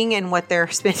making and what they're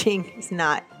spending is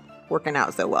not working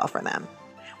out so well for them.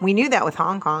 We knew that with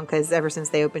Hong Kong because ever since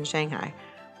they opened Shanghai,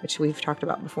 which we've talked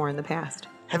about before in the past.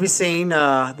 Have you seen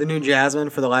the new Jasmine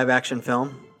for the live action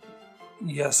film?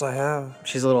 Yes, I have.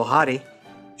 She's a little hottie.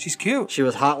 She's cute. She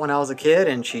was hot when I was a kid,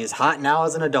 and she's hot now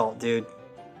as an adult, dude.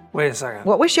 Wait a second.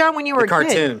 What was she on when you were The a kid?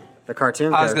 cartoon. The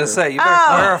cartoon I was going character. to say, you better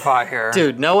clarify here.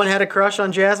 Dude, no one had a crush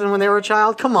on Jasmine when they were a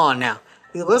child? Come on now.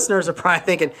 The listeners are probably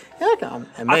thinking,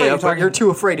 I may you were have, but talking- you're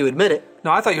too afraid to admit it.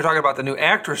 No, I thought you were talking about the new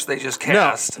actress they just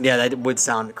cast. No. Yeah, that would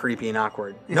sound creepy and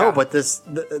awkward. Yeah. No, but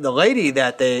the lady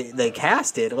that they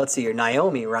casted, let's see here,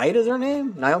 Naomi, right, is her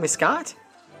name? Naomi Scott?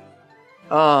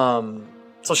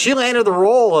 So she landed the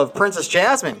role of Princess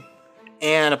Jasmine.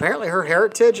 And apparently her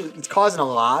heritage is causing a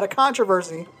lot of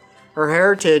controversy. Her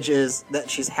heritage is that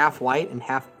she's half white and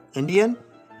half Indian.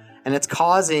 And it's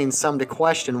causing some to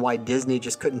question why Disney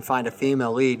just couldn't find a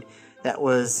female lead that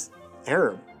was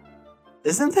Arab.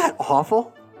 Isn't that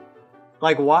awful?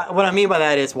 Like, what I mean by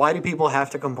that is, why do people have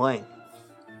to complain?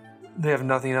 They have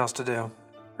nothing else to do.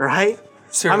 Right?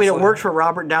 Seriously. I mean, it worked for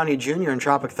Robert Downey Jr. in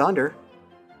Tropic Thunder.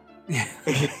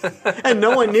 And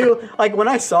no one knew. Like, when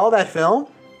I saw that film,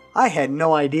 I had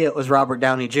no idea it was Robert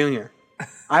Downey Jr.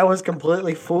 I was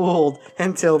completely fooled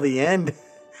until the end.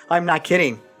 I'm not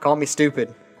kidding. Call me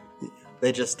stupid.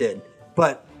 They just did.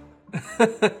 But,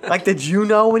 like, did you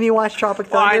know when you watched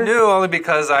Tropic Well, Thunder? I knew only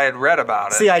because I had read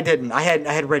about it. See, I didn't. I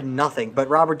had read nothing. But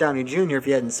Robert Downey Jr., if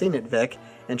you hadn't seen it, Vic,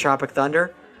 in Tropic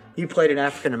Thunder, he played an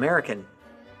African American.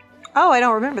 Oh, I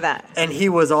don't remember that. And he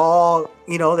was all,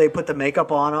 they put the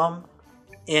makeup on him.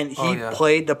 And he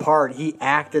played the part. He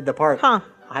acted the part. Huh.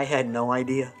 I had no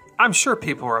idea. I'm sure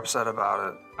people were upset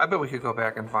about it. I bet we could go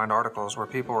back and find articles where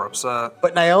people were upset.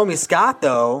 But Naomi Scott,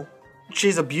 though,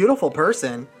 she's a beautiful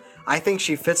person. I think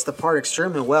she fits the part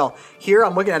extremely well. Here,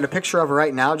 I'm looking at a picture of her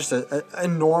right now, just a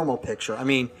normal picture. I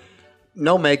mean,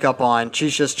 no makeup on.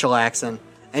 She's just chillaxing.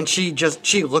 And she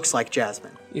looks like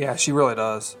Jasmine. Yeah, she really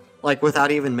does. Like,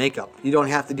 without even makeup. You don't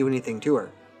have to do anything to her.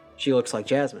 She looks like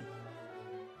Jasmine.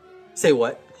 Say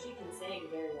what? She can sing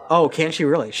very well. Oh, can she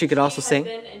really? She could also She sing?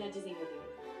 has been in a Disney movie.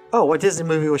 Oh, what Disney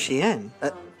movie was she in?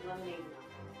 Lemonade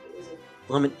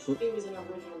Mouth. It was an original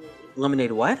movie.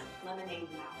 Lemonade what? Lemonade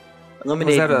Mouth. Lemonade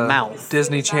Was that a Mouth.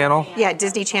 Disney Channel? Yeah,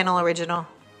 Disney Channel original.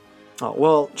 Oh,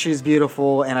 well, she's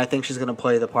beautiful, and I think she's going to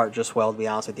play the part just well, to be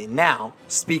honest with you. Now,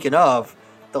 speaking of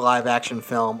the live-action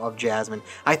film of Jasmine,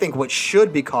 I think what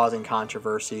should be causing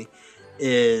controversy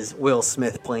is Will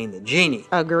Smith playing the genie.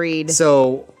 Agreed.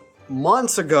 So,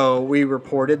 months ago, we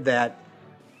reported that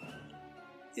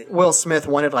Will Smith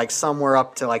wanted like somewhere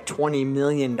up to like $20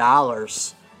 million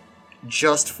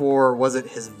just for, was it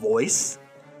his voice?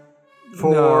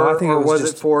 No, I think it was it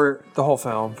just for the whole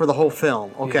film. for the whole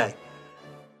film? Okay.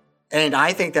 And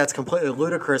I think that's completely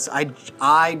ludicrous.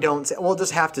 I don't. We'll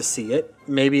just have to see it.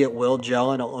 Maybe it will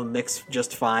gel and it'll mix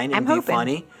just fine and I'm be hoping.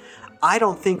 funny. I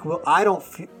don't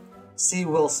see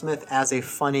Will Smith as a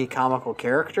funny comical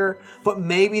character, but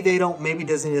maybe they don't. Maybe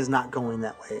Disney is not going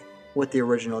that way with the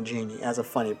original genie as a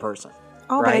funny person.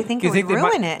 Oh, but I right? think Do it you would think they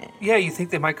ruin might, it. Yeah, you think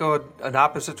they might go an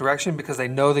opposite direction because they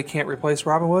know they can't replace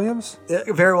Robin Williams?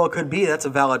 It very well could be. That's a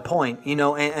valid point. You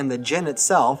know, and the djinn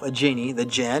itself, a genie, the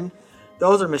djinn,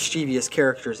 those are mischievous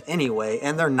characters anyway,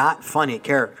 and they're not funny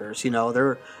characters. You know,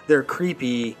 they're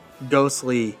creepy,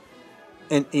 ghostly,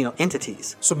 and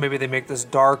entities. So maybe they make this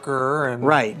darker and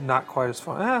Right. not quite as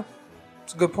fun. Yeah,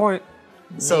 it's a good point.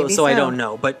 So Maybe I so. don't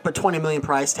know, but 20 million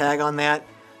price tag on that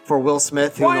for Will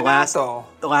Smith, who Why in not, though?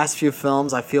 the last few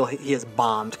films, I feel he has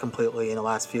bombed completely in the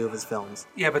last few of his films.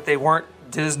 Yeah, but they weren't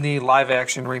Disney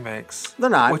live-action remakes.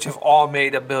 They're not. Which have all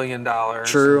made $1 billion.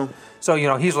 True. So,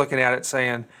 he's looking at it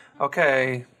saying,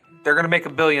 okay, they're going to make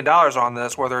 $1 billion on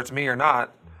this, whether it's me or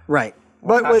not. Right.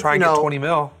 But Not with, try and get 20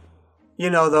 mil.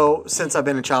 though, since I've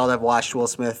been a child, I've watched Will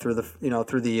Smith through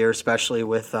the years, especially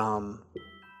with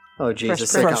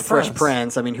Fresh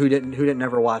Prince. I mean, who didn't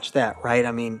ever watch that, right?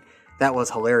 I mean, that was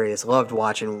hilarious. Loved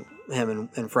watching him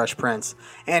in Fresh Prince,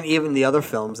 and even the other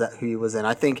films that he was in.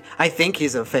 I think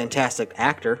he's a fantastic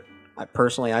actor. I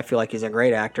feel like he's a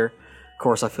great actor. Of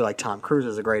course, I feel like Tom Cruise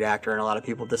is a great actor, and a lot of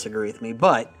people disagree with me.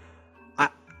 But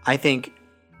I think,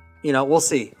 we'll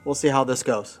see. We'll see how this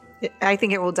goes. I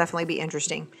think it will definitely be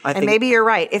interesting. I And think- maybe you're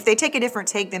right. If they take a different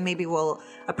take, then maybe we'll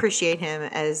appreciate him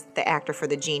as the actor for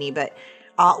the genie. But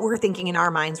all we're thinking in our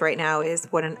minds right now is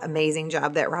what an amazing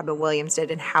job that Robin Williams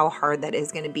did and how hard that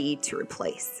is going to be to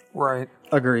replace. Right.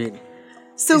 Agreed.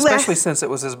 So Especially since it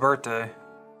was his birthday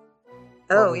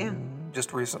Oh, yeah.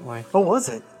 just recently. Oh, was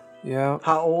it? Yeah.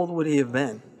 How old would he have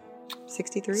been?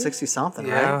 63? 60 something,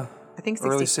 Yeah. right? I think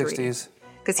 63. Early 60s.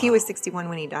 Because he was 61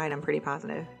 when he died, I'm pretty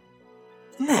positive.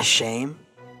 Isn't that a shame?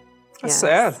 That's Yes.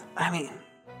 sad. I mean,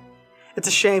 it's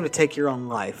a shame to take your own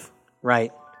life,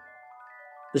 right?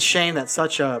 The shame that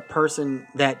such a person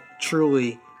that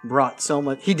truly brought so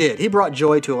much. He did. He brought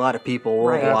joy to a lot of people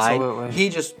Right. worldwide. Absolutely. He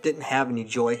just didn't have any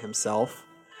joy himself.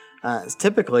 It's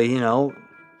typically,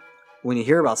 when you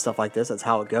hear about stuff like this, that's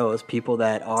how it goes. People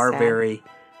that are Sad. very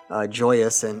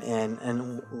joyous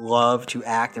and love to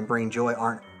act and bring joy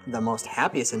aren't the most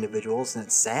happiest individuals, and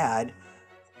it's sad.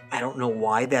 I don't know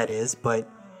why that is, but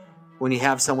when you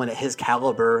have someone at his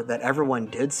caliber that everyone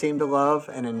did seem to love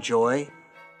and enjoy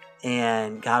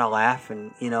and got a laugh,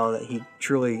 and that he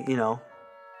truly,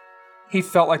 He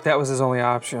felt like that was his only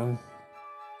option.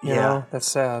 You Yeah. know? That's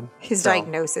sad. His So-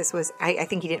 diagnosis was, I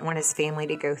think he didn't want his family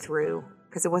to go through,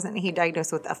 because it wasn't he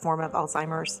diagnosed with a form of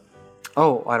Alzheimer's.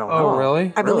 oh, I don't know. Oh,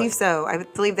 really? I believe so. I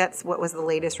believe that's what was the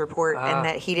latest report, Ah. and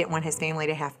that he didn't want his family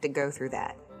to have to go through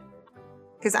that.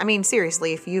 Because, I mean,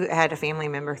 seriously, if you had a family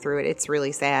member through it, it's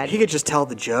really sad. He could just tell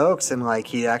the jokes and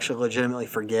he'd actually legitimately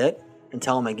forget and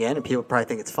tell them again, and people probably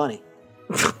think it's funny.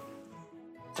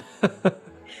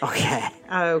 Okay.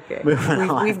 Okay. Moving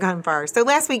on. We've gone far. So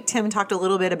last week, Tim talked a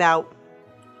little bit about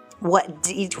what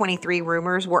D23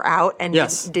 rumors were out and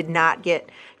Yes. did not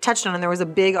get touched on. And there was a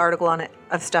big article on it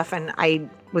of stuff, and I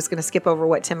was going to skip over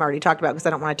what Tim already talked about because I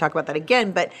don't want to talk about that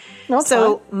again. But No, it's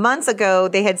so months ago,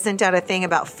 they had sent out a thing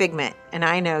about Figment, and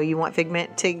I know you want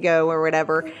Figment to go or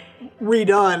whatever.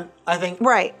 Redone, I think.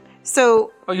 Right.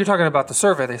 So Oh, you're talking about the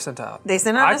survey they sent out. they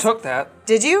sent out I a- took that.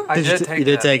 Did you? I Did you did t- take you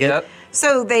did that. take it? Yep.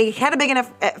 So they had a big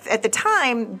enough, at the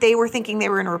time, they were thinking they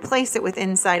were going to replace it with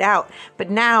Inside Out. But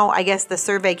now, I guess the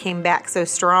survey came back so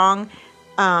strong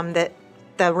that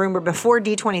the rumor before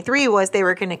D23 was they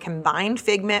were going to combine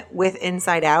Figment with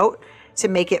Inside Out to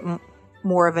make it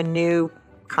more of a new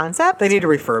concept. They need to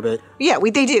refurb it. Yeah,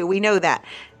 they do. We know that.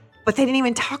 But they didn't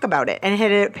even talk about it. And it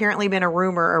had apparently been a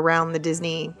rumor around the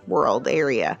Disney World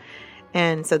area.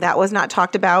 And so that was not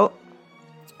talked about.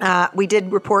 We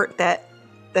did report that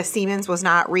the Siemens was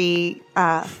not renewing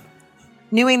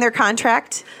their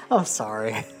contract. Oh,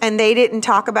 sorry. And they didn't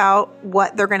talk about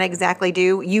what they're going to exactly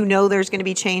do. You know there's going to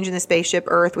be change in the spaceship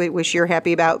Earth, which you're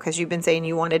happy about because you've been saying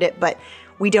you wanted it. But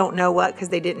we don't know what because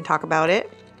they didn't talk about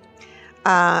it.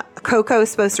 Coco is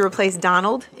supposed to replace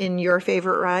Donald in your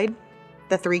favorite ride,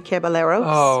 the Three Caballeros.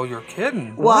 Oh, you're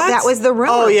kidding. Well, that was the rumor.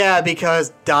 Oh, yeah,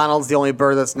 because Donald's the only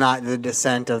bird that's not the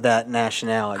descent of that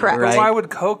nationality. Correct. Right? But why would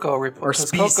Coco replace? Or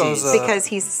species. Coco's Because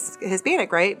he's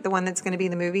Hispanic, right? The one that's going to be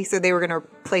in the movie. So they were going to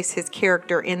replace his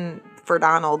character in for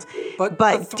Donald. But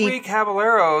the Three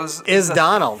Caballeros is a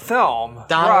Donald. film.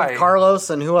 Donald, right. Carlos,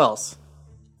 and who else?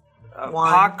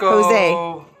 Juan. Paco.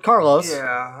 Jose. Carlos.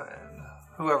 Yeah.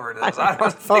 Whoever it is. I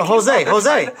don't Oh,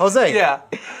 Jose. Yeah.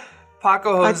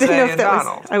 Paco, I Jose, didn't know if and that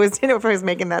Donald. didn't know if I was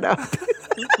making that up.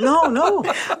 No. I didn't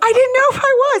know if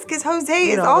I was because Jose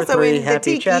is also three in the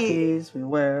happy Tiki. chappies we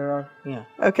wear. Yeah.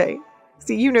 Okay,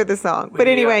 so you know the song, but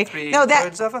We anyway, are three no, that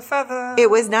birds of a feather. it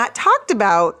was not talked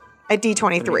about at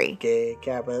D23. Gay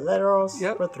caballeros.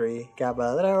 Yep. For three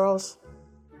caballeros.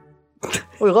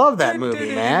 We love that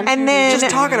movie, man. And then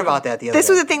just talking about that the other This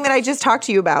day. was the thing that I just talked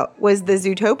to you about was the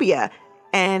Zootopia,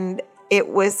 and it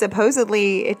was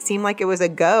supposedly, it seemed like it was a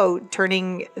go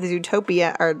turning the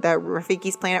Zootopia or the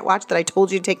Rafiki's Planet Watch that I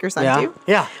told you to take your son to.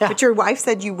 Yeah. But your wife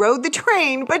said you rode the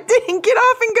train but didn't get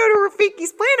off and go to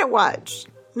Rafiki's Planet Watch.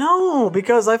 No,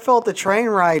 because I felt the train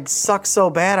ride sucked so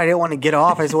bad I didn't want to get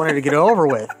off. I just wanted to get it over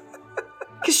with.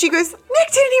 Because she goes,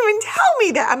 Nick didn't even tell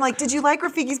me that. I'm like, did you like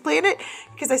Rafiki's Planet?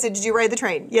 Because I said, did you ride the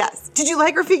train? Yes. Did you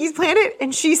like Rafiki's Planet?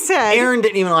 And she said... Aaron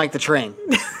didn't even like the train.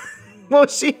 Well,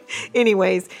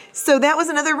 anyways. So that was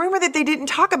another rumor that they didn't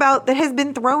talk about that has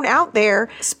been thrown out there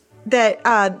that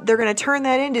they're going to turn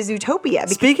that into Zootopia.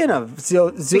 Speaking of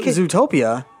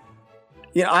Zootopia,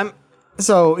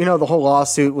 the whole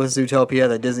lawsuit with Zootopia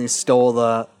that Disney stole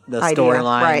the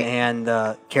storyline right. and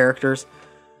the characters.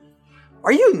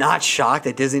 Are you not shocked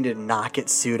that Disney did not get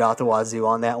sued out the wazoo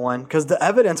on that one? Because the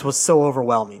evidence was so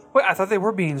overwhelming. Wait, I thought they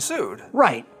were being sued.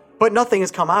 Right. But nothing has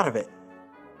come out of it.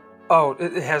 Oh,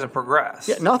 it hasn't progressed.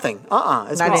 Yeah, nothing. It's Not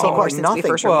been so anymore far. since we Nothing.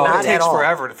 first Well, Not it at takes all.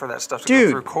 forever for that stuff to Dude,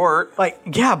 go through court. But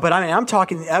I mean, I'm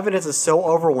talking. The evidence is so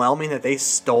overwhelming that they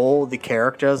stole the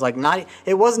characters.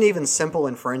 It wasn't even simple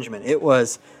infringement. It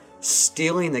was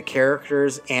stealing the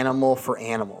characters, animal for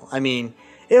animal. I mean,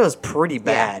 it was pretty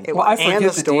bad. it Well, I And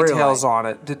forget the details storyline. on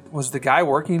it. Was the guy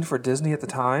working for Disney at the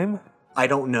time? I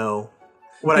don't know.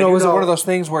 Was it one of those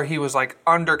things where he was like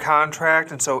under contract,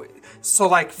 and so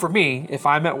like for me, if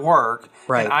I'm at work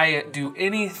Right. and I do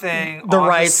anything, The on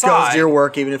rights the goes side, to your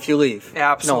work even if you leave.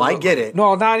 Absolutely. No, I get it.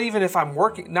 No, not even if I'm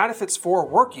working. Not if it's for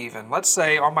work. Even let's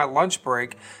say on my lunch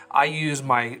break, I use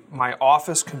my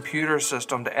office computer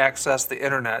system to access the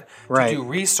internet Right. to do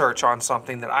research on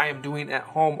something that I am doing at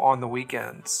home on the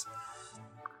weekends.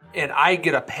 And I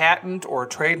get a patent or a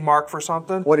trademark for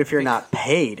something. What if you're not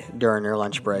paid during your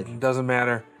lunch break? It doesn't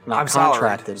matter. Not I'm salaried,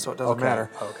 contracted. so it doesn't Okay,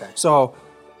 matter. okay. So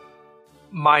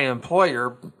my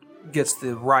employer gets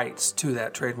the rights to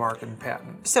that trademark and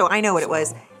patent. So I know what it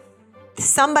was.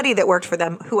 Somebody that worked for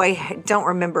them, who I don't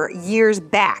remember, years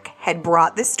back had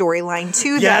brought this storyline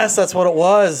to them. Yes, that's what it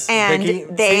was. And Vicky.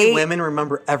 they- See, women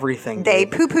remember everything. They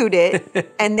dude. poo-pooed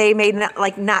it, and they made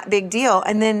not big deal.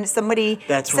 And then somebody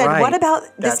That's said, right. "What about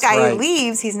this That's guy right. who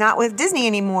leaves? He's not with Disney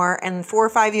anymore." And 4 or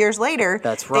 5 years later,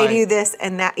 That's they right. do this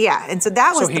and that. Yeah, and so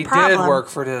that was So the he problem. did work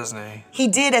for Disney. He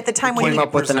did at the time when Came he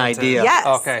up with an presented. idea. Yes.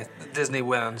 Okay, Disney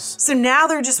wins. So now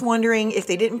they're just wondering if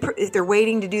if they're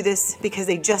waiting to do this because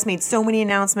they just made so many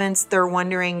announcements. They're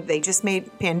wondering, they just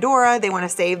made Pandora. They want to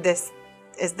save this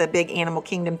as the big Animal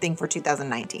Kingdom thing for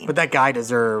 2019. But that guy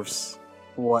deserves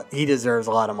he deserves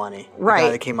a lot of money. The Right. guy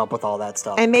that came up with all that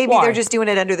stuff. and maybe Why? they're just doing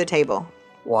it under the table.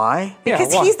 Why?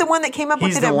 Because why? he's the one that came up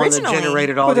He's with it the one originally. that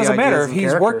generated all Well, it the doesn't matter ideas if and he's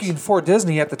characters. working for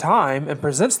Disney at the time and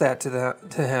presents that to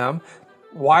him.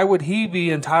 Why would he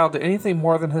be entitled to anything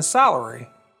more than his salary?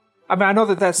 I mean, I know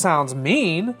that sounds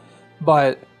mean,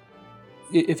 but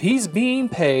if he's being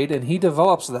paid and he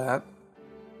develops that,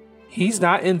 he's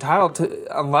not entitled to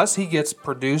unless he gets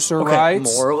producer Okay,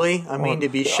 rights. morally, I mean, to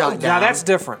be shut down. Now that's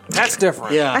different. That's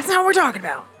different. Yeah. That's not what we're talking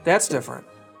about. That's different.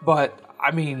 But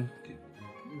I mean,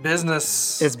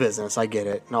 business. It's business. I get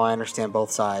it. No, I understand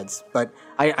both sides. But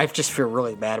I just feel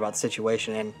really bad about the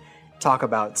situation and talk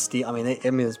about steal. I mean,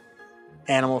 it's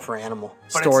animal for animal.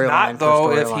 But it's Storyline not for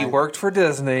though if he storyline. worked for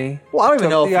Disney. Well, I don't even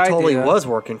know took if he the totally idea. was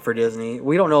working for Disney.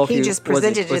 We don't know if He he just was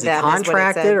presented he to them, is what it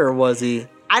contracted said. or was he?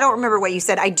 I don't remember what you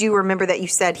said. I do remember that you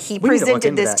said he We need to look presented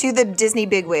into this that. to the Disney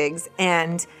bigwigs,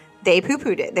 and they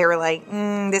poo-pooed it. They were like,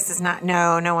 this is not,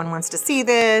 no one wants to see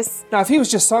this. Now, if he was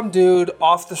just some dude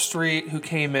off the street who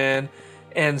came in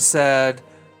and said,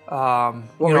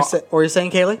 What were you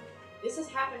saying, Kaylee? This has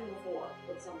happened before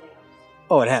with something else.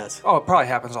 Oh, it has. oh, it probably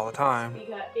happens all the time.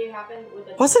 Because it happened with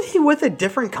a Wasn't he with a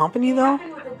different company, It though?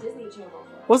 happened with a Disney Channel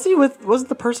show. Wasn't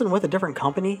the person with a different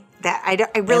company? That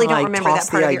I really And, don't like, remember that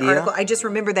tossed part the of your idea? article. I just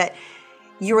remember that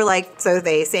you were like, so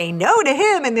they say no to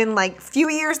him, and then like a few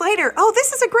years later, oh,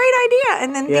 this is a great idea,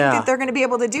 and then think Yeah. that they're going to be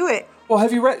able to do it. Well,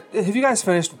 have you guys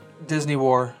finished Disney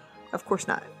War? Of course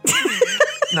not.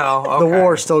 No. The Okay.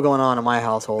 war's still going on in my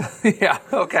household. Yeah.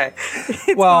 Okay.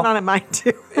 It's well, going on in mine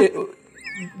too.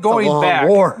 going long back,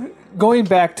 war. going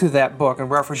back to that book and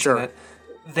referencing Sure. it,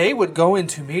 they would go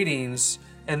into meetings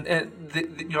and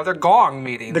they're gong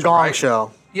meetings. The Gong right?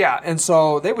 Show. Yeah, and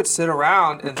so they would sit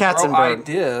around and throw Katzenberg.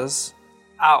 ideas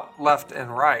out left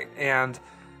and right, and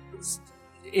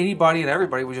anybody and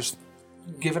everybody would just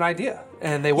give an idea,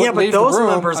 and they Yeah, wouldn't but leave those the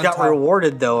room members got until-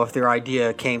 rewarded, though, if their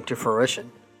idea came to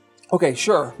fruition. Okay,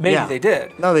 sure, maybe Yeah. they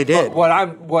did. No, they did.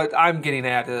 But what I'm getting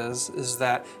at is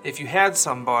that if you had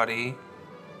somebody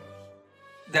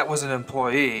that was an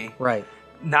employee, Right.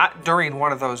 not during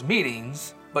one of those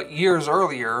meetings, but years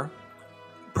earlier,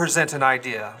 present an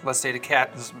idea, let's say to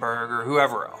Katzenberg or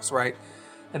whoever else, right?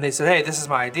 And they said, hey, this is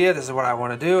my idea, this is what I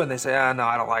want to do. And they say, no,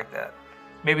 I don't like that.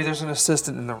 Maybe there's an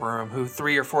assistant in the room who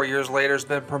 3 or 4 years later has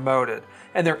been promoted.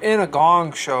 And they're in a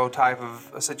gong show type of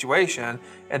a situation,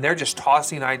 and they're just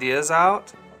tossing ideas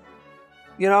out,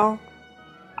 you know?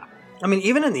 I mean,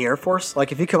 even in the Air Force,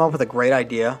 like if you come up with a great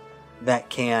idea that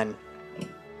can,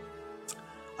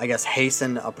 I guess,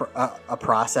 hasten a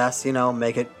process, you know,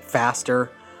 make it faster,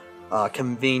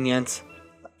 convenient,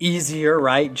 easier,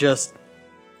 right? Just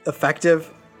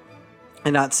effective,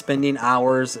 and not spending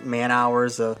man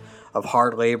hours of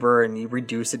hard labor, and you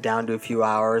reduce it down to a few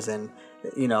hours, and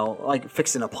you know, like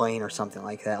fixing a plane or something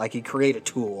like that. Like you create a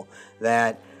tool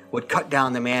that would cut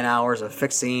down the man hours of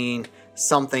fixing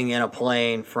something in a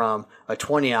plane from a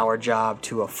 20-hour job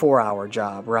to a 4-hour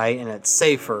job, right? And it's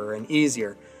safer and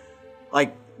easier.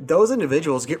 Like those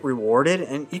individuals get rewarded,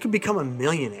 and you can become a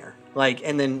millionaire. Like,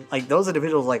 and then like those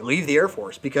individuals like leave the Air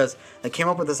Force because they came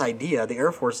up with this idea. The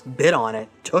Air Force bid on it,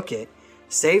 took it,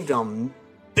 saved them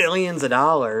billions of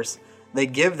dollars. They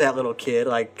give that little kid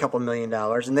like a couple $1 million,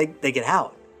 and they get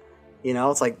out. You know,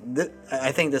 it's like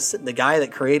I think the guy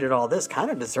that created all this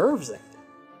kind of deserves it.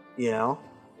 You know?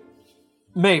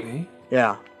 Maybe.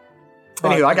 Yeah.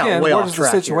 But Anyway, I got again, way what off is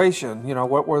track the situation? You know,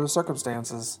 what were the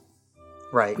circumstances?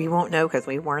 Right. We won't know because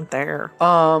we weren't there.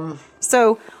 Um.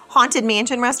 So, Haunted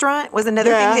Mansion Restaurant was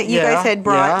another Yeah, thing that you yeah, guys had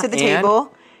brought yeah, to the and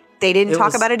table. They didn't it talk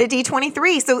was- about it at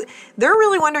D23. So, they're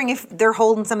really wondering if they're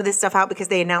holding some of this stuff out because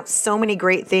they announced so many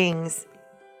great things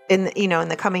in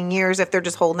the coming years, if they're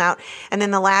just holding out. And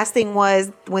then the last thing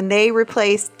was when they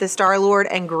replaced the Star-Lord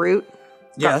and Groot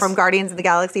Yes. from Guardians of the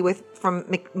Galaxy from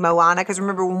Moana. Because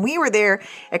remember, when we were there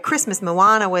at Christmas,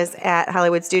 Moana was at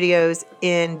Hollywood Studios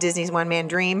in Disney's One Man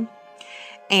Dream.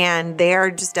 And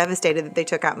they're just devastated that they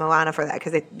took out Moana for that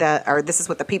because this is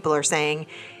what the people are saying.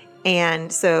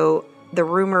 And so the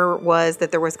rumor was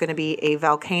that there was going to be a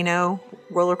volcano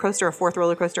roller coaster, a fourth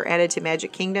roller coaster added to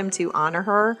Magic Kingdom to honor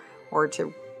her or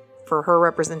for her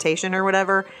representation or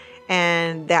whatever.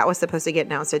 And that was supposed to get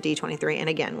announced at D23 and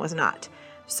again was not.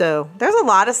 So there's a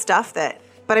lot of stuff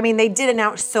but I mean, they did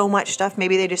announce so much stuff.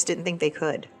 Maybe they just didn't think they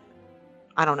could.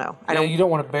 I don't know. You don't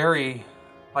want to bury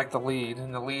like the lead,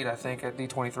 and the lead I think at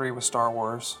D23 was Star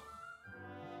Wars.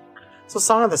 So,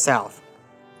 Song of the South,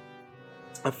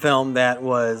 a film that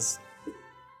was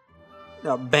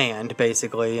banned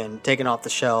basically and taken off the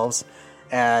shelves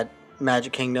at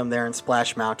Magic Kingdom there in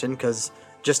Splash Mountain because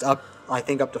I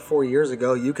think up to 4 years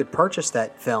ago, you could purchase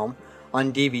that film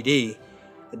on DVD.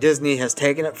 Disney has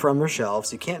taken it from their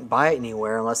shelves. You can't buy it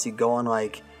anywhere unless you go on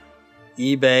like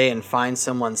eBay and find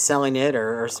someone selling it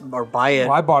or buy it.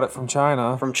 Well, I bought it from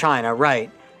China. From China, right?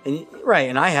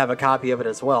 And I have a copy of it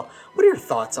as well. What are your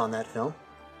thoughts on that film?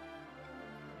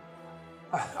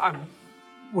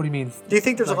 What do you mean? Do you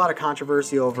think there's a lot of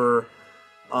controversy over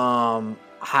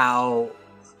how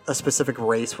a specific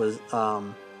race was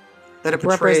that it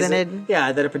portrays represented?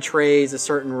 That it portrays a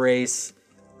certain race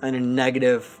in a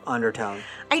negative undertone.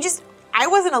 I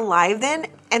wasn't alive then,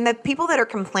 and the people that are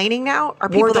complaining now are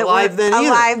people Weren't that alive weren't then either.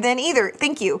 alive then either.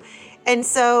 Thank you. And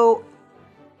so,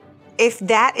 if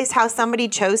that is how somebody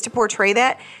chose to portray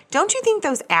that, don't you think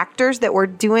those actors that were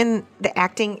doing the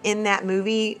acting in that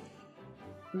movie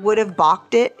would have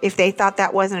balked it if they thought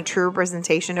that wasn't a true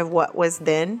representation of what was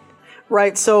then?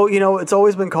 Right. So, it's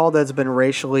always been called that it's been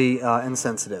racially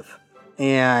insensitive.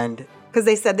 And Because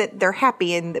they said that they're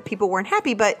happy and that people weren't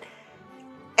happy, but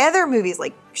other movies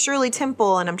like Shirley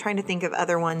Temple, and I'm trying to think of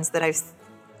other ones that I've,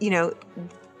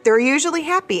 they're usually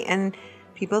happy, and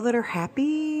people that are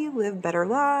happy live better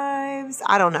lives.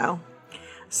 I don't know.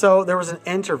 so there was an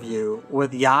interview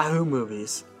with Yahoo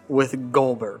Movies with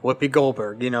Goldberg, Whoopi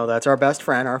Goldberg. That's our best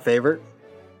friend, our favorite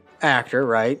actor,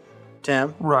 right,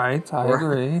 Tim? Right, I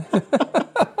agree.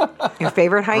 Your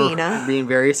favorite hyena. Being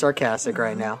very sarcastic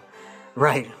right now.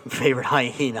 Right, favorite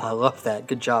hyena. I love that.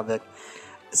 Good job, Vic.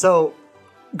 So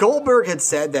Goldberg had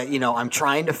said that, I'm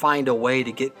trying to find a way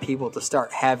to get people to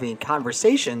start having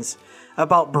conversations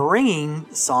about bringing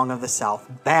Song of the South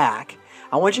back.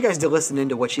 I want you guys to listen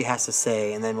into what she has to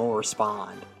say, and then we'll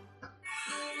respond.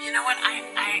 You know what? I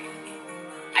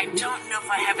don't know if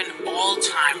I have an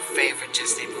all-time favorite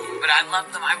Disney movie, but I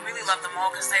love them. I really love them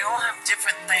all because they all have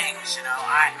different things.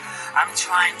 I'm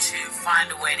trying to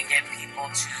find a way to get people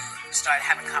to start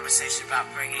having conversation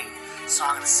about bringing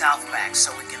Song of the South back,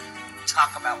 so we can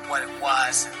talk about what it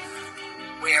was and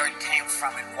where it came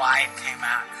from and why it came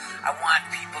out. I want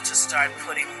people to start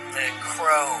putting the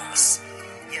crows,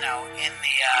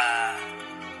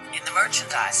 in the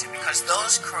merchandising, because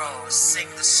those crows sing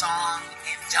the song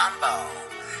in Dumbo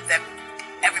that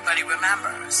everybody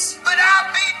remembers. But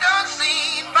I'll be done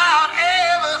seeing about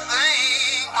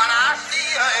everything when I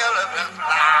see an elephant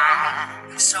fly.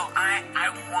 So I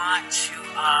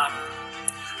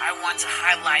want to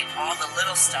highlight all the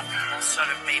little stuff people sort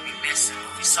of maybe miss in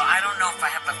movies. So I don't know if I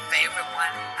have a favorite one.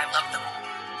 I love them all.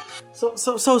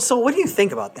 So what do you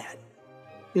think about that?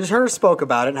 You just heard her spoke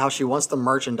about it and how she wants the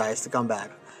merchandise to come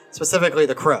back, specifically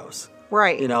the crows.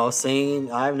 Right.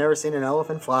 I've never seen an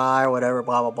elephant fly or whatever,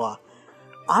 blah, blah, blah.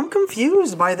 I'm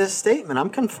confused by this statement. I'm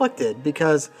conflicted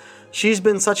because she's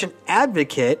been such an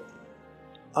advocate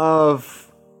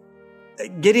of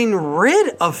getting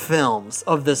rid of films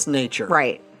of this nature.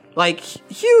 Right. Like,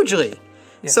 hugely.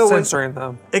 Yeah, so censoring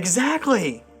them.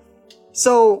 Exactly.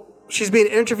 So she's being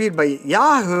interviewed by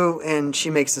Yahoo, and she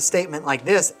makes a statement like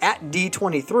this at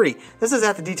D23. This is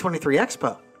at the D23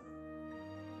 Expo.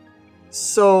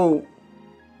 So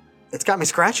it's got me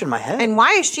scratching my head. And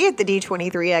why is she at the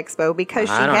D23 Expo? Because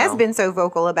she I don't has know. been so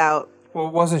vocal about... Well,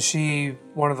 wasn't she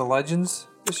one of the legends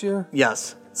this year?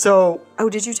 Yes. So... Oh,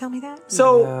 did you tell me that?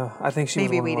 So... Yeah, I think she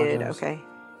Maybe was we one of the did. legends. Okay.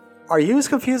 Are you as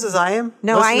confused as I am?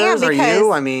 No, I am, Listeners, because- Are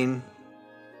you? I mean...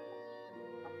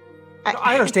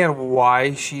 I understand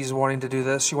why she's wanting to do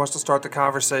this. She wants to start the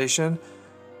conversation.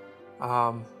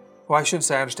 Well, I shouldn't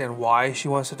say I understand why she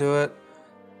wants to do it.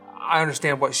 I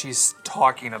understand what she's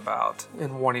talking about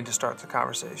in wanting to start the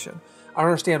conversation. I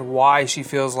understand why she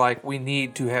feels like we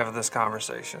need to have this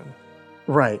conversation.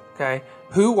 Right. Okay?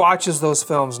 Who watches those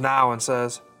films now and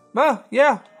says,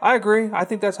 yeah, I agree. I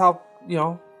think that's how,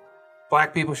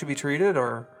 black people should be treated,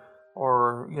 or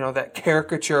that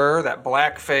caricature, that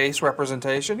blackface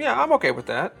representation. Yeah, I'm okay with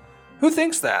that. Who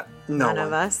thinks that? None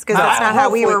of us, because that's not how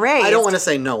we were raised. I don't want to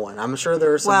say no one. I'm sure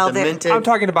there are some Well, demented, I'm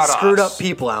talking about screwed us. up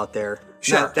people out there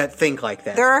Sure. that think like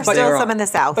that. There are But still there some are. in the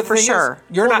South, But the for thing is, sure.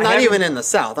 you're Well, not not having- even in the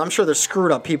South. I'm sure there's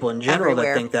screwed up people in general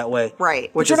Everywhere. that think that way.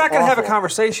 Right. But Which you're is not going to have a awful.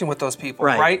 conversation with those people,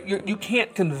 Right. right? You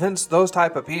can't convince those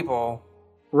type of people.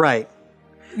 Right.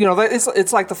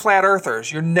 It's like the flat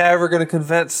earthers. You're never going to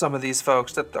convince some of these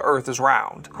folks that the earth is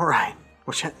round. Right.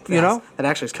 Which know? that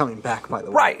actually is coming back, by the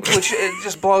way. Right, which it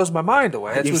just blows my mind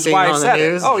away. That's You've just seen why it I on the said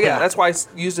news? it. Oh, yeah, Yeah. that's why I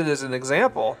used it as an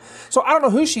example. So I don't know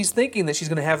who she's thinking that she's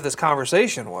going to have this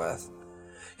conversation with.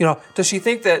 Does she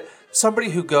think that somebody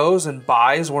who goes and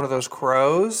buys one of those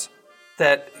crows,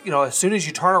 that, as soon as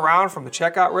you turn around from the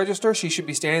checkout register, she should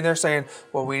be standing there saying,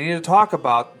 well, we need to talk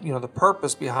about, the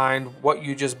purpose behind what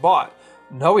you just bought.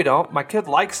 No, we don't. My kid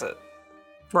likes it.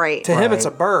 Right. To him, it's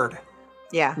a bird.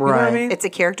 Yeah. You know what I mean? It's a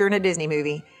character in a Disney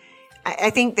movie. I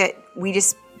think that we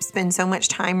just spend so much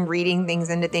time reading things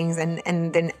into things,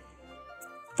 and then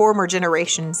former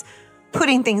generations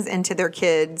putting things into their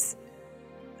kids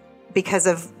because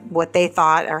of what they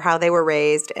thought or how they were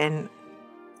raised. And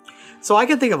So I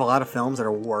can think of a lot of films that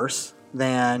are worse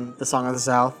than The Song of the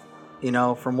South.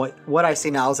 From what I see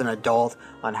now as an adult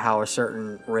on how a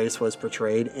certain race was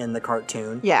portrayed in the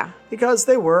cartoon. yeah. Because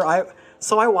they were. I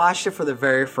watched it for the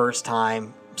very first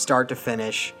time, start to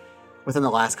finish, within the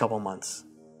last couple months.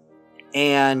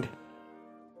 And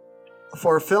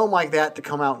for a film like that to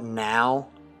come out now,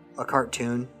 a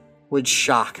cartoon, would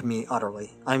shock me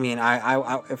utterly. I mean,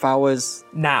 I if I was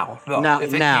Now. though, now,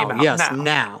 if it now, came out yes, now.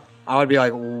 now, I would be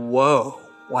like, whoa,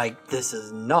 like this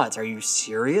is nuts. Are you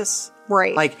serious?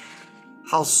 Right. Like,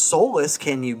 how soulless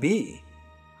can you be?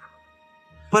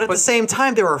 But at the same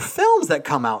time, there are films that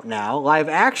come out now, live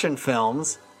action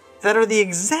films, that are the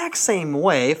exact same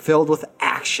way, filled with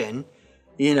action.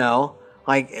 You know,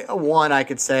 like one I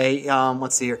could say,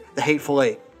 let's see here, The Hateful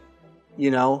Eight. You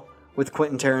know, with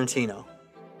Quentin Tarantino,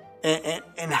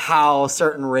 and how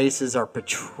certain races are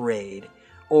portrayed,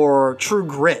 or True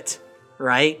Grit,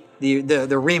 right?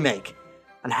 The remake,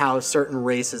 and how certain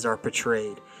races are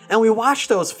portrayed, and we watch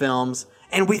those films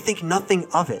and we think nothing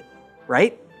of it,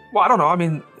 right? Well, I don't know. I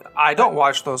mean, I don't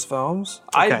watch those films.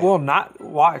 Okay. I will not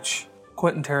watch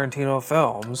Quentin Tarantino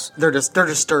films. They're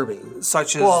disturbing,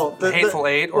 such as The Hateful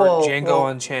Eight or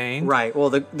Django Unchained. Right. Well,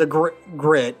 the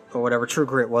Grit or whatever, True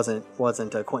Grit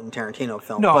wasn't a Quentin Tarantino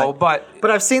film. No, but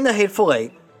I've seen The Hateful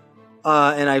Eight,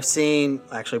 and I've seen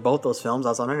actually both those films. I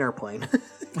was on an airplane,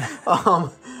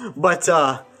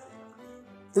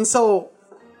 and so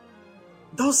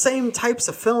those same types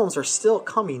of films are still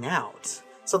coming out.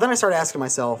 So then I started asking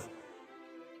myself,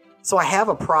 so I have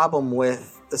a problem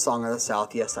with The Song of the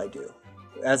South. Yes, I do.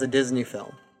 As a Disney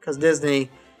film. Because Disney,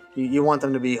 you want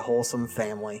them to be wholesome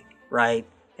family, right?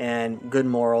 And good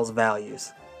morals,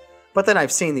 values. But then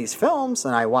I've seen these films,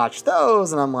 and I watch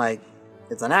those, and I'm like,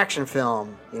 it's an action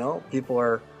film. You know, people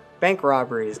are bank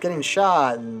robberies, getting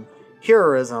shot, and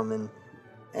heroism,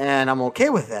 and I'm okay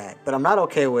with that. But I'm not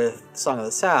okay with Song of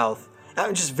the South.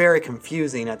 It's just very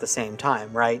confusing at the same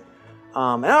time, right?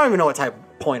 And I don't even know what type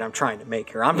of point I'm trying to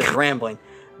make here. I'm just rambling.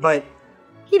 But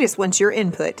he just wants your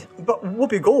input. But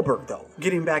Whoopi Goldberg, though,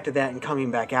 getting back to that and coming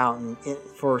back out, and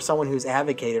for someone who's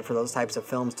advocated for those types of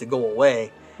films to go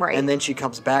away, right? And then she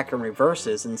comes back and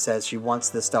reverses and says she wants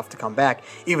this stuff to come back,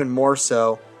 even more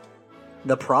so,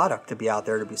 the product to be out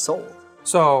there to be sold.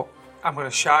 So I'm going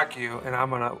to shock you, and I'm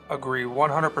going to agree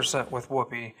 100% with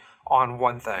Whoopi on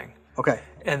one thing. Okay.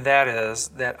 And that is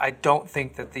that I don't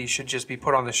think that these should just be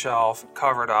put on the shelf,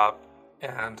 covered up,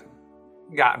 and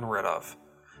gotten rid of.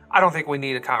 I don't think we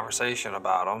need a conversation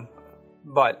about them,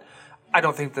 but I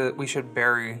don't think that we should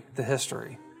bury the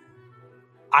history.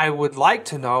 I would like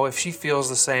to know if she feels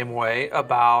the same way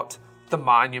about the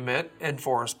monument in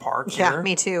Forest Park here. Yeah,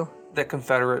 me too. The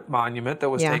Confederate monument that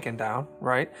was taken down,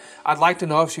 right? I'd like to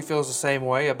know if she feels the same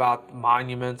way about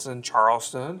monuments in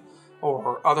Charleston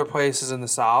or other places in the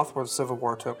South where the Civil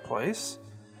War took place.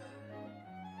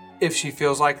 If she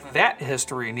feels like that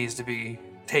history needs to be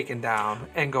taken down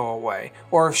and go away,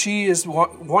 or if she is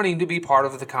wanting to be part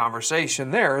of the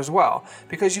conversation there as well,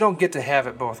 because you don't get to have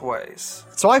it both ways.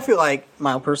 So I feel like,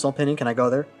 my own personal opinion, can I go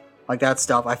there? Like that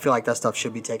stuff, I feel like that stuff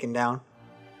should be taken down.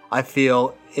 I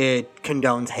feel it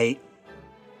condones hate.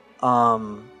 I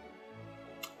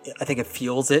think it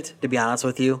fuels it, to be honest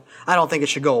with you. I don't think it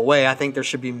should go away. I think there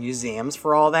should be museums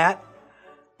for all that,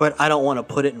 but I don't want to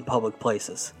put it in public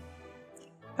places.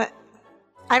 But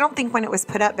I don't think when it was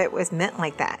put up, it was meant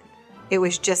like that. It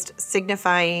was just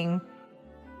signifying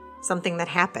something that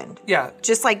happened. Yeah.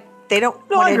 Just like they don't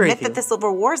want to admit that the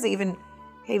Civil War's even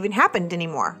happened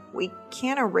anymore. We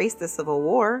can't erase the Civil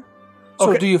War.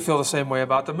 So do you feel the same way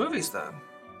about the movies then?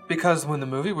 Because when the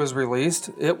movie was released,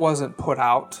 it wasn't put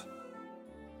out,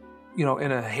 in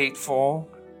a hateful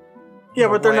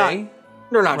but they're way.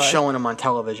 They're not showing them on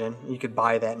television. You could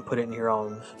buy that and put it in your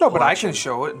own No, but I can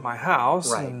show it in my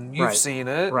house, and you've seen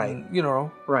it, right?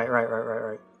 And,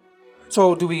 Right.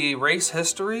 So do we erase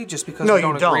history just because we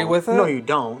don't agree with it? No, you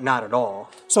don't. Not at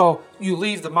all. So you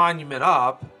leave the monument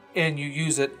up, and you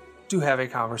use it to have a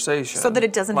conversation. So that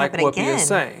it doesn't happen again. Like Whoopi is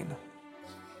saying.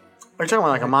 Are you talking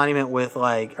about like a monument with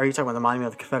are you talking about the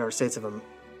monument of the Confederate States of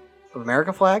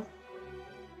America flag?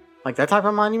 Like that type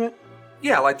of monument?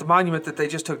 Yeah, like the monument that they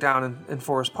just took down in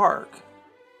Forest Park.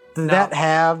 Did that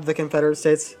have the Confederate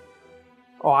States?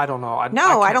 Oh, I don't know.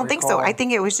 I don't think so. I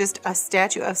think it was just a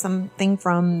statue of something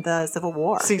from the Civil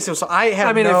War. See, so I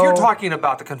have if you're talking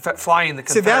about the flying the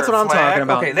Confederate See, that's what I'm talking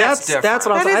about. Okay, that's different. That's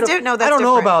what I'm talking about. I don't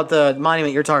know about the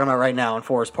monument you're talking about right now in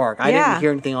Forest Park. I didn't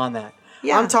hear anything on that.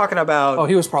 Yeah. I'm talking about... Oh,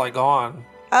 he was probably gone.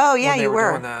 Oh, yeah, you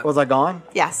were. Was I gone?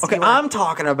 Yes. Okay, I'm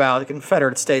talking about the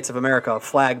Confederate States of America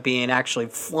flag being actually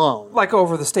flown. Like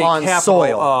over the state on capital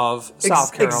soil. of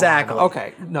South Carolina. Exactly.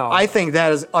 Okay, no. I think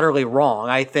that is utterly wrong.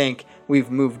 I think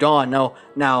we've moved on. No,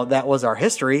 now that was our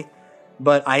history,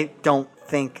 but I don't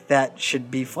think that should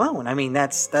be flown. I mean,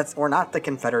 that's we're not the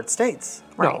Confederate States.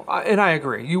 Right. No, and I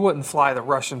agree. You wouldn't fly the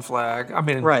Russian flag. I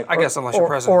mean, right. I guess unless you're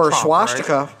President Trump. Or a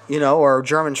swastika, right? Or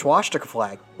German swastika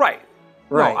flag. Right.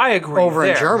 Right. No, I agree. Over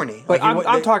in Germany. But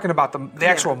I'm talking about the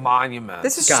actual monument.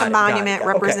 This is just a monument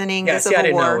representing the Civil War. I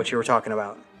didn't know what you were talking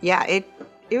about. Yeah, it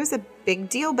was a big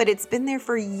deal, but it's been there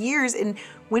for years. And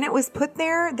when it was put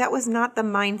there, that was not the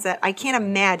mindset. I can't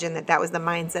imagine that was the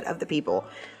mindset of the people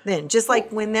then. Just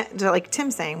like like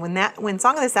Tim's saying, when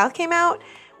Song of the South came out,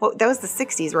 well, that was the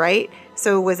 60s, right?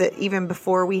 So was it even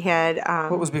before we had...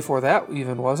 what was before that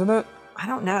even, wasn't it? I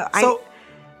don't know.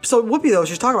 So Whoopi, though,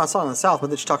 she's talking about Song of the South, but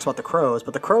then she talks about the Crows.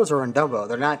 But the Crows are in Dumbo.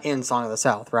 They're not in Song of the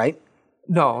South, right?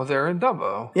 No, they're in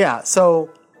Dumbo. Yeah, so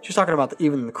she's talking about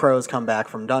even the Crows come back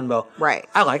from Dumbo. Right.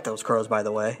 I like those Crows, by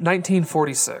the way.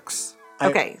 1946.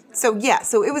 Okay, so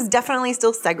it was definitely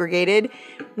still segregated.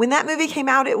 When that movie came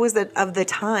out, it was of the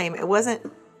time. It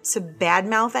wasn't to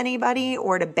badmouth anybody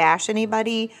or to bash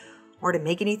anybody or to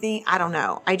make anything. I don't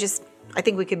know. I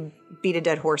think we could beat a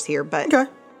dead horse here, but...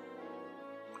 Okay.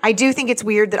 I do think it's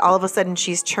weird that all of a sudden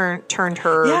she's turned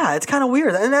her... Yeah, it's kind of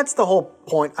weird. And that's the whole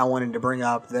point I wanted to bring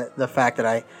up, the fact that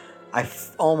I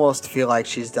almost feel like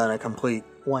she's done a complete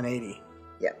 180.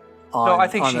 Yeah. I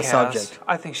think she has. Subject.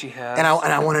 I think she has. And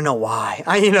I want to know why.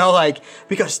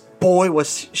 Because boy,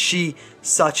 was she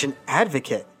such an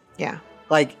advocate. Yeah.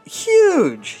 Like,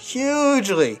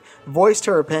 hugely voiced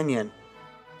her opinion.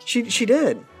 She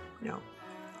did. No.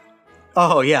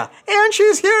 Oh, yeah. And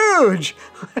she's huge!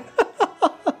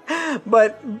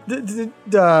 But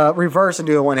the reverse and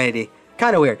do a 180.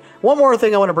 Kind of weird. One more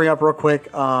thing I want to bring up real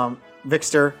quick,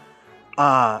 Vixter.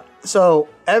 So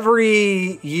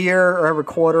every year or every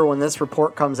quarter when this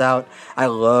report comes out, I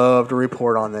love to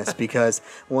report on this because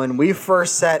when we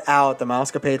first set out the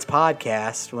Mousecapades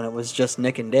podcast, when it was just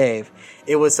Nick and Dave,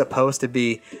 it was supposed to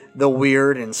be the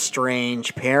weird and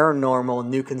strange, paranormal,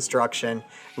 new construction,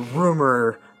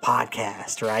 rumor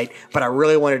podcast, right? But I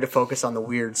really wanted to focus on the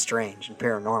weird, strange, and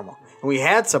paranormal. And we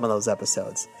had some of those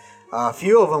episodes. A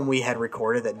few of them we had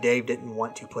recorded that Dave didn't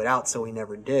want to put out, so we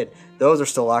never did. Those are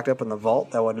still locked up in the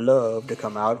vault. I would love to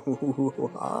come out.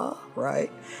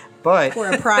 Right? But for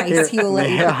a price, he will let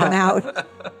you come out.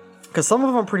 Because some of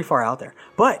them are pretty far out there.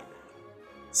 But,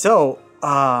 so,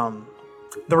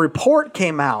 the report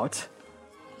came out,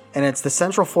 and it's the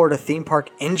Central Florida Theme Park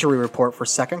Injury Report for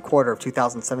second quarter of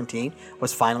 2017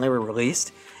 was finally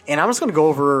released. And I'm just going to go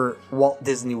over Walt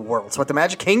Disney World. So at the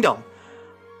Magic Kingdom,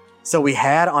 so we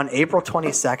had on April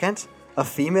 22nd, a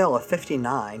female of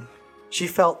 59. She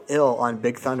felt ill on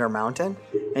Big Thunder Mountain,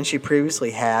 and she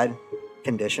previously had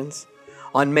conditions.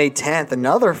 On May 10th,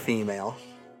 another female,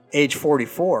 age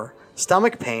 44,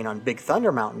 stomach pain on Big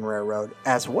Thunder Mountain Railroad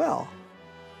as well.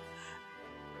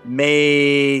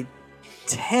 May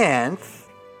 10th,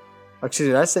 excuse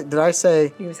me, did I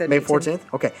say you said May 14th?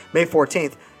 Okay, May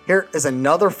 14th. Here is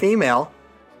another female,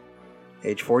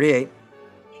 age 48,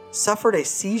 suffered a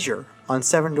seizure on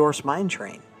Seven Dwarfs Mine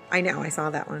Train. I know, I saw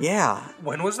that one. Yeah.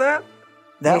 When was that?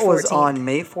 That was on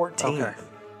May 14th.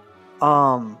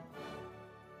 Okay.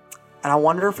 And I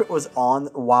wonder if it was on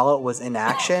while it was in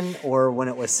action or when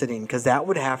it was sitting, because that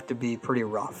would have to be pretty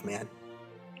rough, man.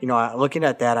 You know, looking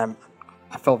at that,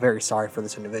 I felt very sorry for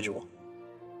this individual.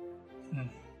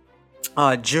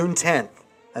 June 10th,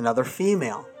 another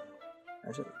female.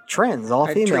 Trends, all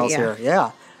females here.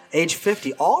 Yeah. Age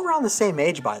 50, all around the same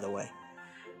age, by the way.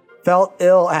 Felt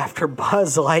ill after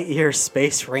Buzz Lightyear's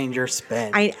Space Ranger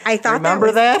spin. I thought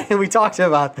Remember that? We talked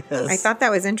about this. I thought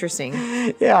that was interesting.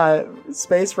 Yeah,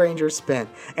 Space Ranger spin.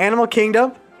 Animal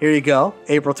Kingdom, here you go.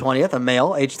 April 20th, a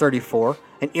male, age 34.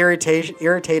 An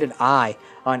irritated eye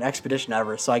on Expedition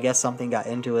Everest. So I guess something got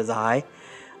into his eye.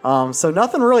 So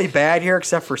nothing really bad here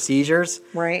except for seizures.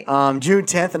 Right. June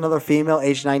 10th, another female,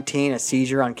 age 19, a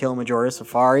seizure on Kilimanjaro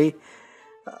Safari.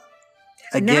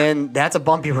 Again, that's a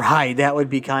bumpy ride. That would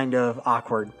be kind of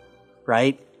awkward,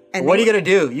 right? And what are you going to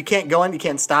do? You can't go in, you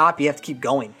can't stop, you have to keep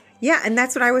going. Yeah, and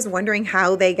that's what I was wondering,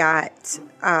 how they got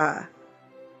a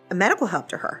medical help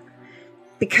to her.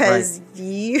 Because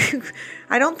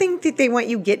I don't think that they want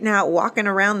you getting out, walking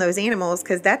around those animals,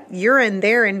 because you're in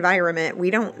their environment. We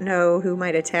don't know who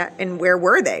might attack, and where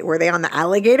were they? Were they on the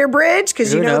alligator bridge?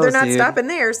 Because they're not stopping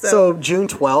there. So June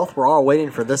 12th, we're all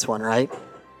waiting for this one, right?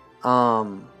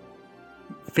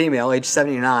 Female, age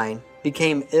 79,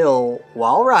 became ill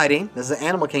while riding. This is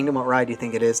Animal Kingdom. What ride do you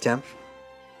think it is, Tim?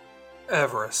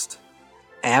 Everest.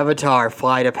 Avatar,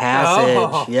 Flight of Passage.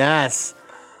 Oh. Yes.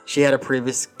 She had a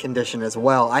previous condition as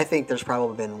well. I think there's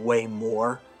probably been way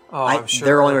more. Oh, I'm sure.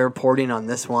 They're only reporting on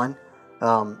this one.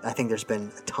 I think there's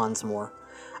been tons more.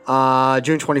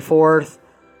 June 24th,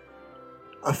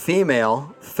 a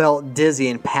female felt dizzy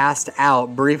and passed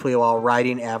out briefly while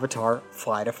riding Avatar,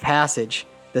 Flight of Passage.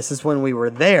 This is when we were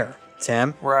there,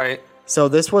 Tim. Right. So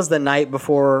this was the night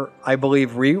before, I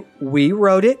believe, we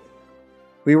rode it.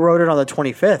 We rode it on the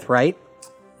 25th, right?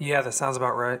 Yeah, that sounds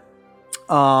about right.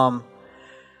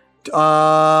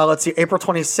 Let's see. April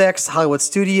 26th, Hollywood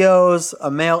Studios.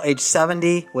 A male age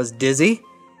 70 was dizzy.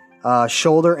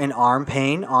 Shoulder and arm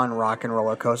pain on Rock and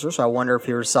Roller Coaster. So I wonder if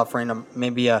he was suffering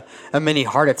maybe a mini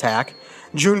heart attack.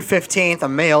 June 15th, a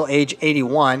male age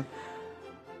 81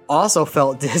 also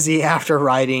felt dizzy after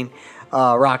riding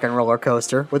Rock and Roller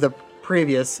Coaster with a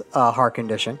previous heart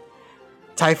condition.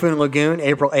 Typhoon Lagoon,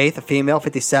 April 8th, a female,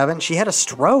 57. She had a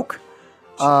stroke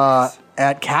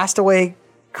at Castaway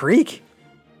Creek.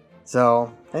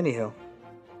 So, anywho.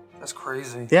 That's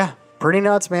crazy. Yeah, pretty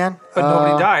nuts, man. But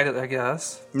nobody died, I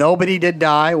guess. Nobody did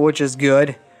die, which is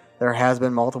good. There has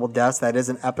been multiple deaths. That is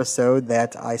an episode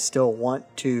that I still want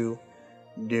to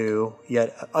do.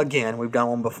 Yet again, we've done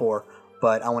one before,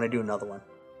 but I want to do another one.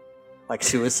 Like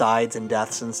suicides and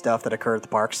deaths and stuff that occur at the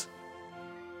parks.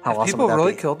 How awesome People would that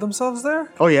really be? killed themselves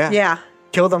there? Oh, yeah. Yeah.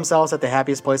 Killed themselves at the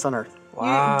happiest place on earth.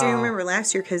 Wow. Do you remember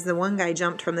last year? Because the one guy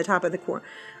jumped from the top of the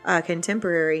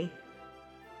Contemporary.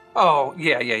 Oh,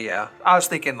 yeah. I was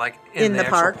thinking like in the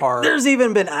park. actual park. There's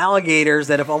even been alligators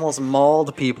that have almost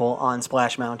mauled people on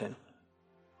Splash Mountain.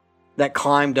 That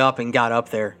climbed up and got up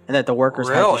there, and that the workers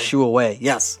had Really? to shoo away.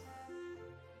 Yes.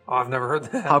 Oh, I've never heard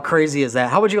that. How crazy is that?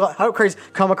 How crazy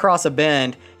come across a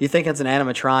bend, you think it's an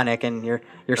animatronic, and your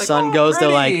son goes to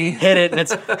like pretty. hit it, and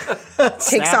it's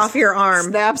Takes off your arm.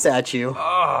 snaps at you.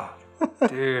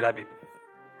 Dude,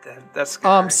 that's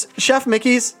scary. Chef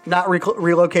Mickey's not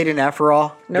relocating after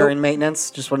all during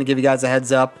maintenance. Just want to give you guys a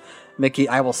heads up.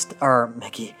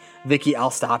 Vicky, I'll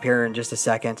stop here in just a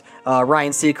second.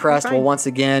 Ryan Seacrest will once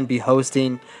again be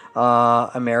hosting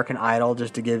American Idol,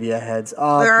 just to give you a heads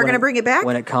up. They are going to bring it back?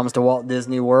 when it comes to Walt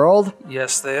Disney World.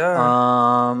 Yes, they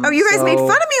are. You guys made fun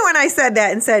of me when I said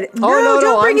that and said, no,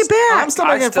 don't bring it back. I'm still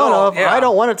making fun of. yeah. I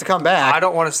don't want it to come back. I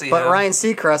don't want to see But him. Ryan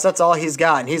Seacrest, that's all he's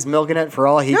got, and he's milking it for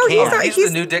all he No, can. He's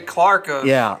the new Dick Clark of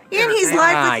Yeah. And he's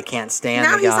live with, I can't stand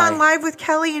now the guy. he's on live with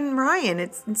Kelly and Ryan.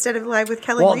 It's instead of live with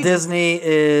Kelly. Walt and Disney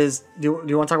is. Do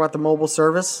you want to talk about the mobile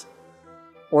service?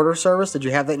 Order service? Did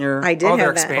you have that in your? I did they're have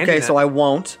that. expanding Okay, it. so I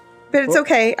won't. But it's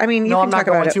okay. I mean, you No, can I'm not talk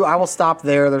going about to. it. I will stop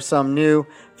there. There's some new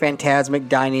Phantasmic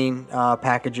dining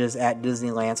packages at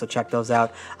Disneyland, so check those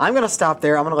out. I'm going to stop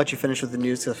there. I'm going to let you finish with the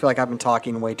news because I feel like I've been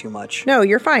talking way too much. No,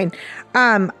 you're fine.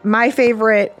 My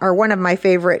favorite, or one of my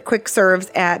favorite quick serves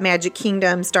at Magic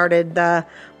Kingdom started the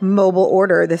mobile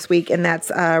order this week, and that's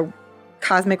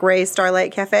Cosmic Rays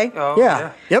Starlight Cafe. Oh,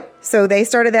 Yeah. Yep. So they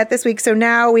started that this week. So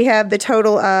now we have the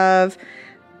total of,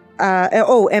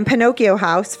 and Pinocchio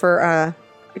House for,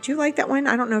 did you like that one?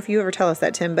 I don't know if you ever tell us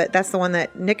that, Tim, but that's the one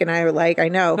that Nick and I are like, I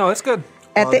know. No, it's good.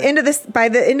 At the end of this, by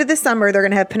the end of the summer, they're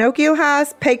going to have Pinocchio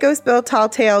House, Pecos Bill Tall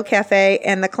Tale Cafe,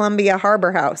 and the Columbia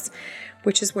Harbor House,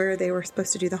 which is where they were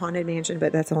supposed to do the Haunted Mansion,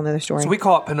 but that's a whole nother story. So we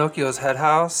call it Pinocchio's head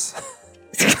house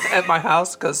at my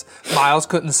house because Miles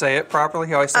couldn't say it properly.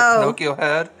 He always said Pinocchio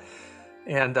head.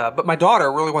 And but my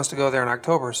daughter really wants to go there in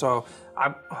October, so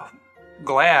I'm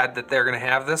glad that they're going to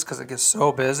have this because it gets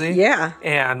so busy. Yeah.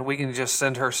 And we can just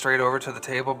send her straight over to the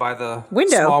table by the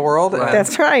Window. Small World. And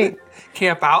That's right.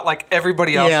 camp out like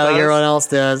everybody else Yeah, does. like everyone else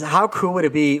does. How cool would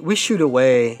it be? We shoot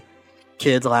away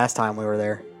kids last time we were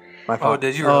there. Oh,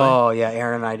 did you really? Oh, yeah,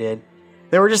 Aaron and I did.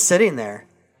 They were just sitting there.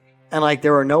 And, like,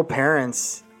 there were no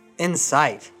parents in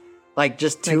sight. Like,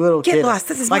 just two little "Get kids. lost,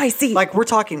 this is like, my seat." Like, we're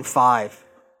talking 5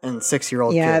 and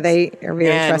 6-year-old Yeah, kids. they are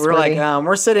very And we're trustworthy. like,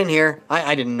 we're sitting here.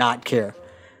 I did not care.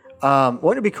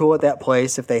 Wouldn't it be cool at that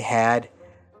place if they had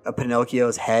a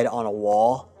Pinocchio's head on a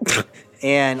wall?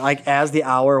 And, like, as the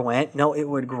hour went, it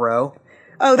would grow.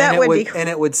 Oh, that And it would be cool. And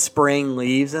it would spring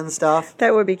leaves and stuff.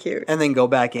 That would be cute. And then go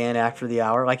back in after the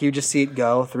hour. Like, you just see it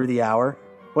go through the hour.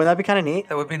 Wouldn't that be kind of neat?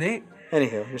 That would be neat.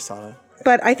 Anywho, just saw that.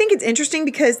 But I think it's interesting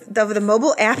because of the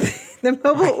mobile app, the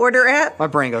mobile order app, My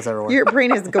brain goes everywhere. your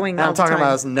brain is going all I'm talking the time.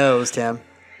 about his nose, Tim.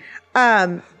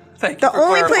 Thank you The for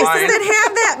only places clarifying. that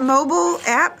have that mobile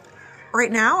app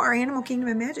right now are Animal Kingdom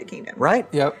and Magic Kingdom. Right?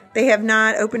 Yep. They have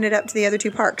not opened it up to the other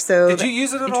two parks. So Did you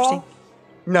use it at all?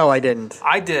 No, I didn't.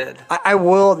 I did. I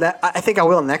will. I think I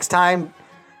will next time.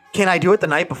 Can I do it the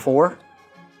night before?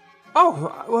 Oh,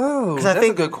 whoa. Because That's I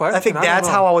think a good question. I think don't that's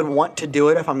know. how I would want to do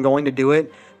it if I'm going to do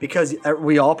it. Because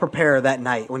we all prepare that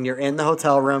night. When you're in the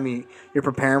hotel room, you're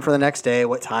preparing for the next day.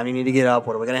 What time you need to get up?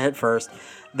 What are we going to hit first?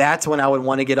 That's when I would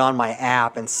want to get on my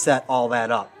app and set all that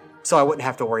up, so I wouldn't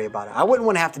have to worry about it. I wouldn't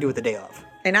want to have to do it the day of.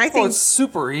 and I Well, think it's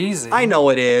super easy. I know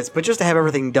it is, but just to have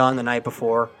everything done the night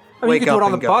before, I mean, wake you could up do it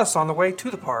on and the go. bus on the way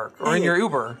to the park or in Yeah, your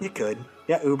Uber. You could.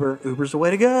 Yeah, Uber's the way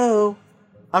to go.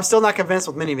 I'm still not convinced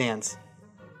with minivans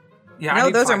Yeah, I no,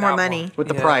 need to those are find more out money. with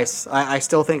the Yeah. price. I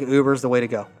still think Uber's the way to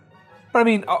go. But I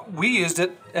mean, we used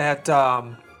it at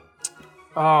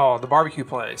Oh, the barbecue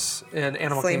place in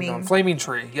Animal Kingdom. Flaming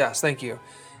Tree. Yes, thank you.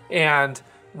 And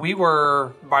we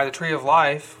were by the Tree of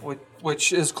Life,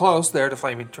 which is close there to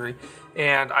Flaming Tree.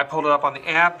 And I pulled it up on the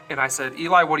app and I said,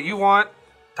 Eli, what do you want?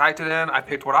 Typed it in. I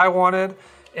picked what I wanted.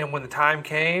 And when the time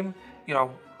came,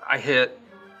 I hit,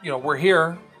 we're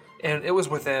here. And it was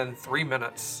within 3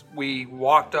 minutes. We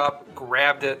walked up,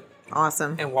 grabbed it.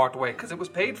 Awesome. And walked away because it was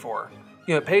paid for.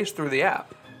 It pays through the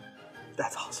app.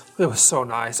 That's awesome. It was so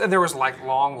nice. And there was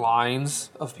long lines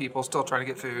of people still trying to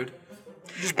get food.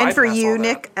 And for you,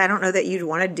 Nick, I don't know that you'd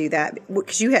want to do that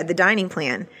because you had the dining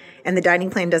plan. And the dining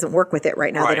plan doesn't work with it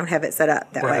right now. Right. They don't have it set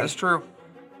up that way. That's true.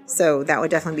 So that would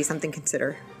definitely be something to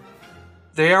consider.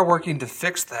 They are working to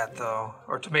fix that, though,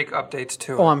 or to make updates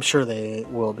to it. Oh, I'm sure they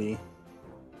will be.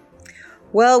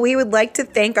 Well, we would like to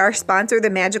thank our sponsor,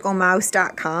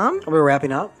 themagicalmouse.com. Are we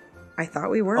wrapping up? I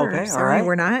thought we were. Okay, sorry, all right.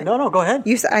 We're not. No, go ahead.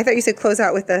 I thought you said close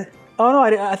out with the... Oh, no,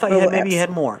 I thought maybe you had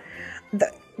more.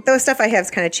 Those stuff I have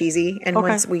is kind of cheesy. And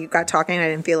once we got talking, I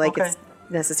didn't feel like it's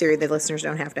necessary. The listeners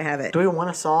don't have to have it. Do we want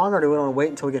a song or do we want to wait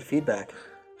until we get feedback?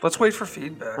 Let's wait for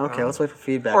feedback. Okay, let's wait for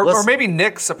feedback. Or maybe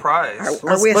Nick's surprise.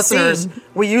 Are we listeners,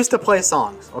 we used to play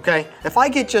songs, okay? If I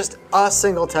get just a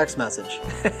single text message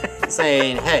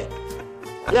saying, hey,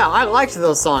 yeah, I liked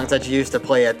those songs that you used to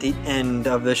play at the end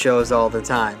of the shows all the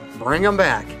time. Bring them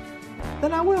back.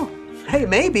 Then I will. Hey,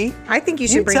 maybe. I think you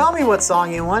should tell me what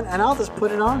song you want, and I'll just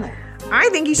put it on there. I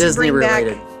think you should Disney bring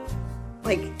related.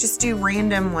 back, just do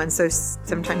random ones. So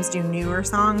sometimes do newer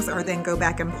songs, or then go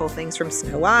back and pull things from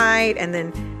Snow White, and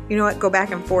then, go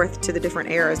back and forth to the different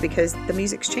eras because the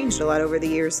music's changed a lot over the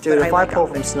years. Dude, if I pull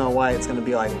from Snow White, it's going to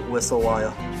be like Whistle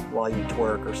While You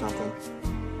Twerk or something.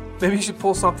 Maybe you should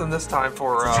pull something this time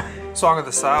for Song of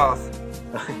the South.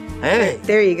 Hey.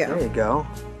 There you go. There you go.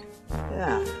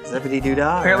 Yeah. Zippity doo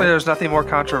dah. Apparently there's nothing more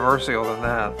controversial than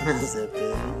that.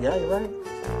 Zippity. Yeah, you're right.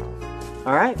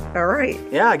 All right.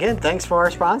 Yeah, again, thanks for our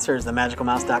sponsors,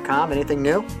 themagicalmouse.com. Anything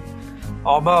new?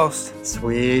 Almost.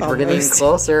 Sweet. We're getting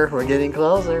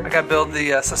closer. I got to build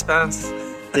the suspense.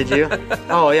 Did you?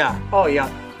 Oh, yeah.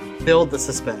 Build the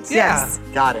suspense. Yes.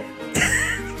 Got it.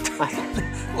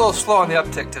 A little slow on the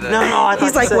uptick today. No, I thought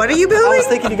He's like, what are you building? I was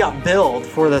thinking you got billed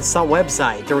for the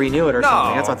website to renew it or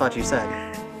something. That's what I thought you said.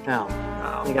 No.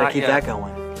 You got to keep that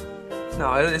going.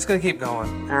 No, it's going to keep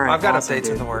going. All right. I've got updates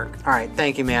in the work. All right.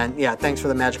 Thank you, man. Yeah, thanks for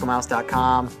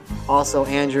themagicalmouse.com. Also,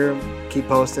 Andrew, keep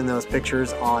posting those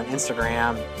pictures on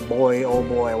Instagram. Boy, oh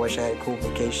boy, I wish I had a cool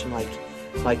vacation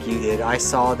like you did. I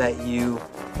saw that you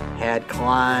had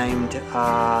climbed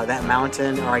that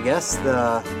mountain, or I guess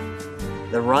the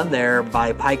run there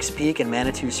by Pikes Peak and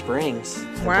Manitou Springs.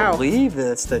 Wow. I believe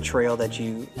that's the trail that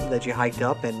you hiked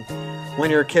up, and when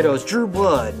your kiddos drew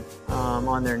blood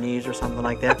on their knees or something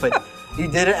like that. But you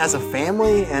did it as a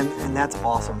family, and that's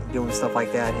awesome, doing stuff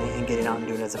like that and getting out and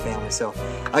doing it as a family. So,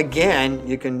 again,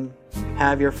 you can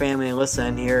have your family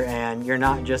listen here, and you're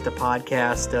not just a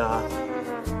podcast,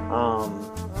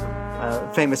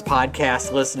 famous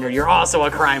podcast listener. You're also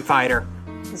a crime fighter.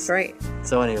 That's right.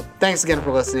 So, anyway, thanks again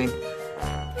for listening.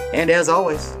 And as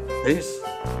always, peace.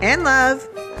 And love.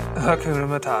 Hakuna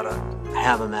Matata.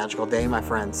 Have a magical day, my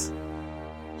friends.